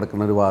ഓപ്പണായി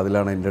കിടക്കുന്ന ഒരു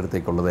വാതിലാണ് എൻ്റെ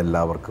അടുത്തേക്കുള്ളത്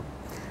എല്ലാവർക്കും.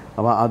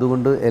 അപ്പോൾ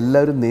അതുകൊണ്ട്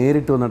എല്ലാവരും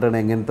നേരിട്ട് വന്നിട്ടാണ്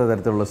എങ്ങനത്തെ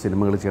തരത്തിലുള്ള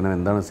സിനിമകൾ ചെയ്യണം,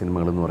 എന്താണ്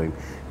സിനിമകളെന്ന് പറയും.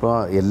 ഇപ്പോൾ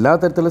എല്ലാ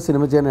തരത്തിലുള്ള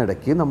സിനിമ ചെയ്യാൻ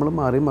ഇടയ്ക്ക് നമ്മൾ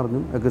മാറി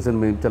മറിഞ്ഞും ഒക്കെ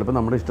സിനിമയും ചിലപ്പോൾ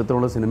നമ്മുടെ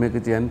ഇഷ്ടത്തിലുള്ള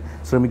സിനിമയൊക്കെ ചെയ്യാൻ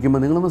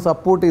ശ്രമിക്കുമ്പോൾ നിങ്ങളൊന്ന്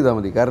സപ്പോർട്ട് ചെയ്താൽ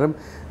മതി. കാരണം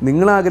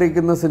നിങ്ങൾ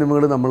ആഗ്രഹിക്കുന്ന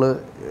സിനിമകൾ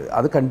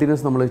അത്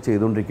കണ്ടിന്യൂസ് നമ്മൾ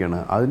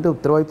ചെയ്തുകൊണ്ടിരിക്കുകയാണ്. അതിൻ്റെ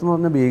ഉത്തരവാദിത്വം എന്ന്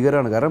പറഞ്ഞാൽ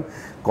ഭീകരമാണ്. കാരണം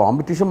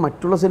കോമ്പറ്റീഷൻ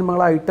മറ്റുള്ള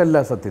സിനിമകളായിട്ടല്ല,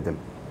 സത്യത്തിൽ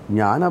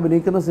ഞാൻ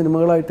അഭിനയിക്കുന്ന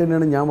സിനിമകളായിട്ട്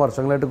തന്നെയാണ് ഞാൻ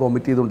വർഷങ്ങളായിട്ട്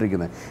കോമ്പറ്റ്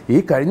ചെയ്തുകൊണ്ടിരിക്കുന്നത്. ഈ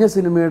കഴിഞ്ഞ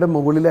സിനിമയുടെ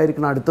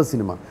മുകളിലായിരിക്കണം അടുത്ത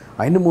സിനിമ,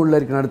 അതിൻ്റെ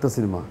മുകളിലായിരിക്കണം അടുത്ത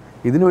സിനിമ.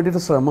 ഇതിനു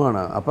വേണ്ടിയിട്ട്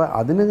ശ്രമമാണ്. അപ്പോൾ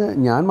അതിന്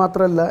ഞാൻ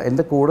മാത്രമല്ല,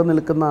 എൻ്റെ കൂടെ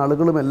നിൽക്കുന്ന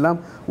ആളുകളും എല്ലാം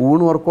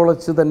ഊണ്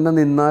ഉറക്കൊളച്ച് തന്നെ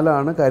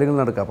നിന്നാലാണ് കാര്യങ്ങൾ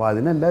നടക്കുക. അപ്പോൾ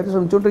അതിനെല്ലാവരും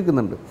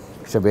ശ്രമിച്ചുകൊണ്ടിരിക്കുന്നുണ്ട്.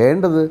 പക്ഷെ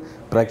വേണ്ടത്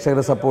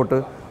പ്രേക്ഷകരുടെ സപ്പോർട്ട്.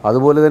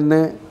 അതുപോലെ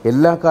തന്നെ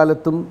എല്ലാ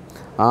കാലത്തും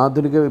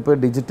ഇപ്പോൾ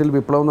ഡിജിറ്റൽ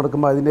വിപ്ലവം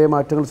നടക്കുമ്പോൾ അതിൻ്റെ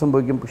മാറ്റങ്ങൾ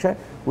സംഭവിക്കും. പക്ഷേ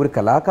ഒരു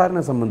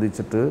കലാകാരനെ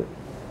സംബന്ധിച്ചിട്ട്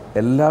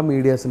എല്ലാ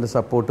മീഡിയാസിൻ്റെ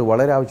സപ്പോർട്ട്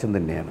വളരെ ആവശ്യം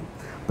തന്നെയാണ്.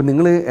 അപ്പം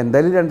നിങ്ങൾ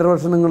എന്തായാലും 2.5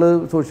 വർഷം നിങ്ങൾ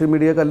സോഷ്യൽ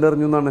മീഡിയ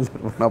കല്ലെറിഞ്ഞു എന്നാണല്ലോ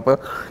പറഞ്ഞത്. അപ്പോൾ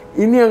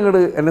ഇനി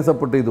അങ്ങോട്ട് എന്നെ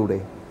സപ്പോർട്ട് ചെയ്തുകൂടെ?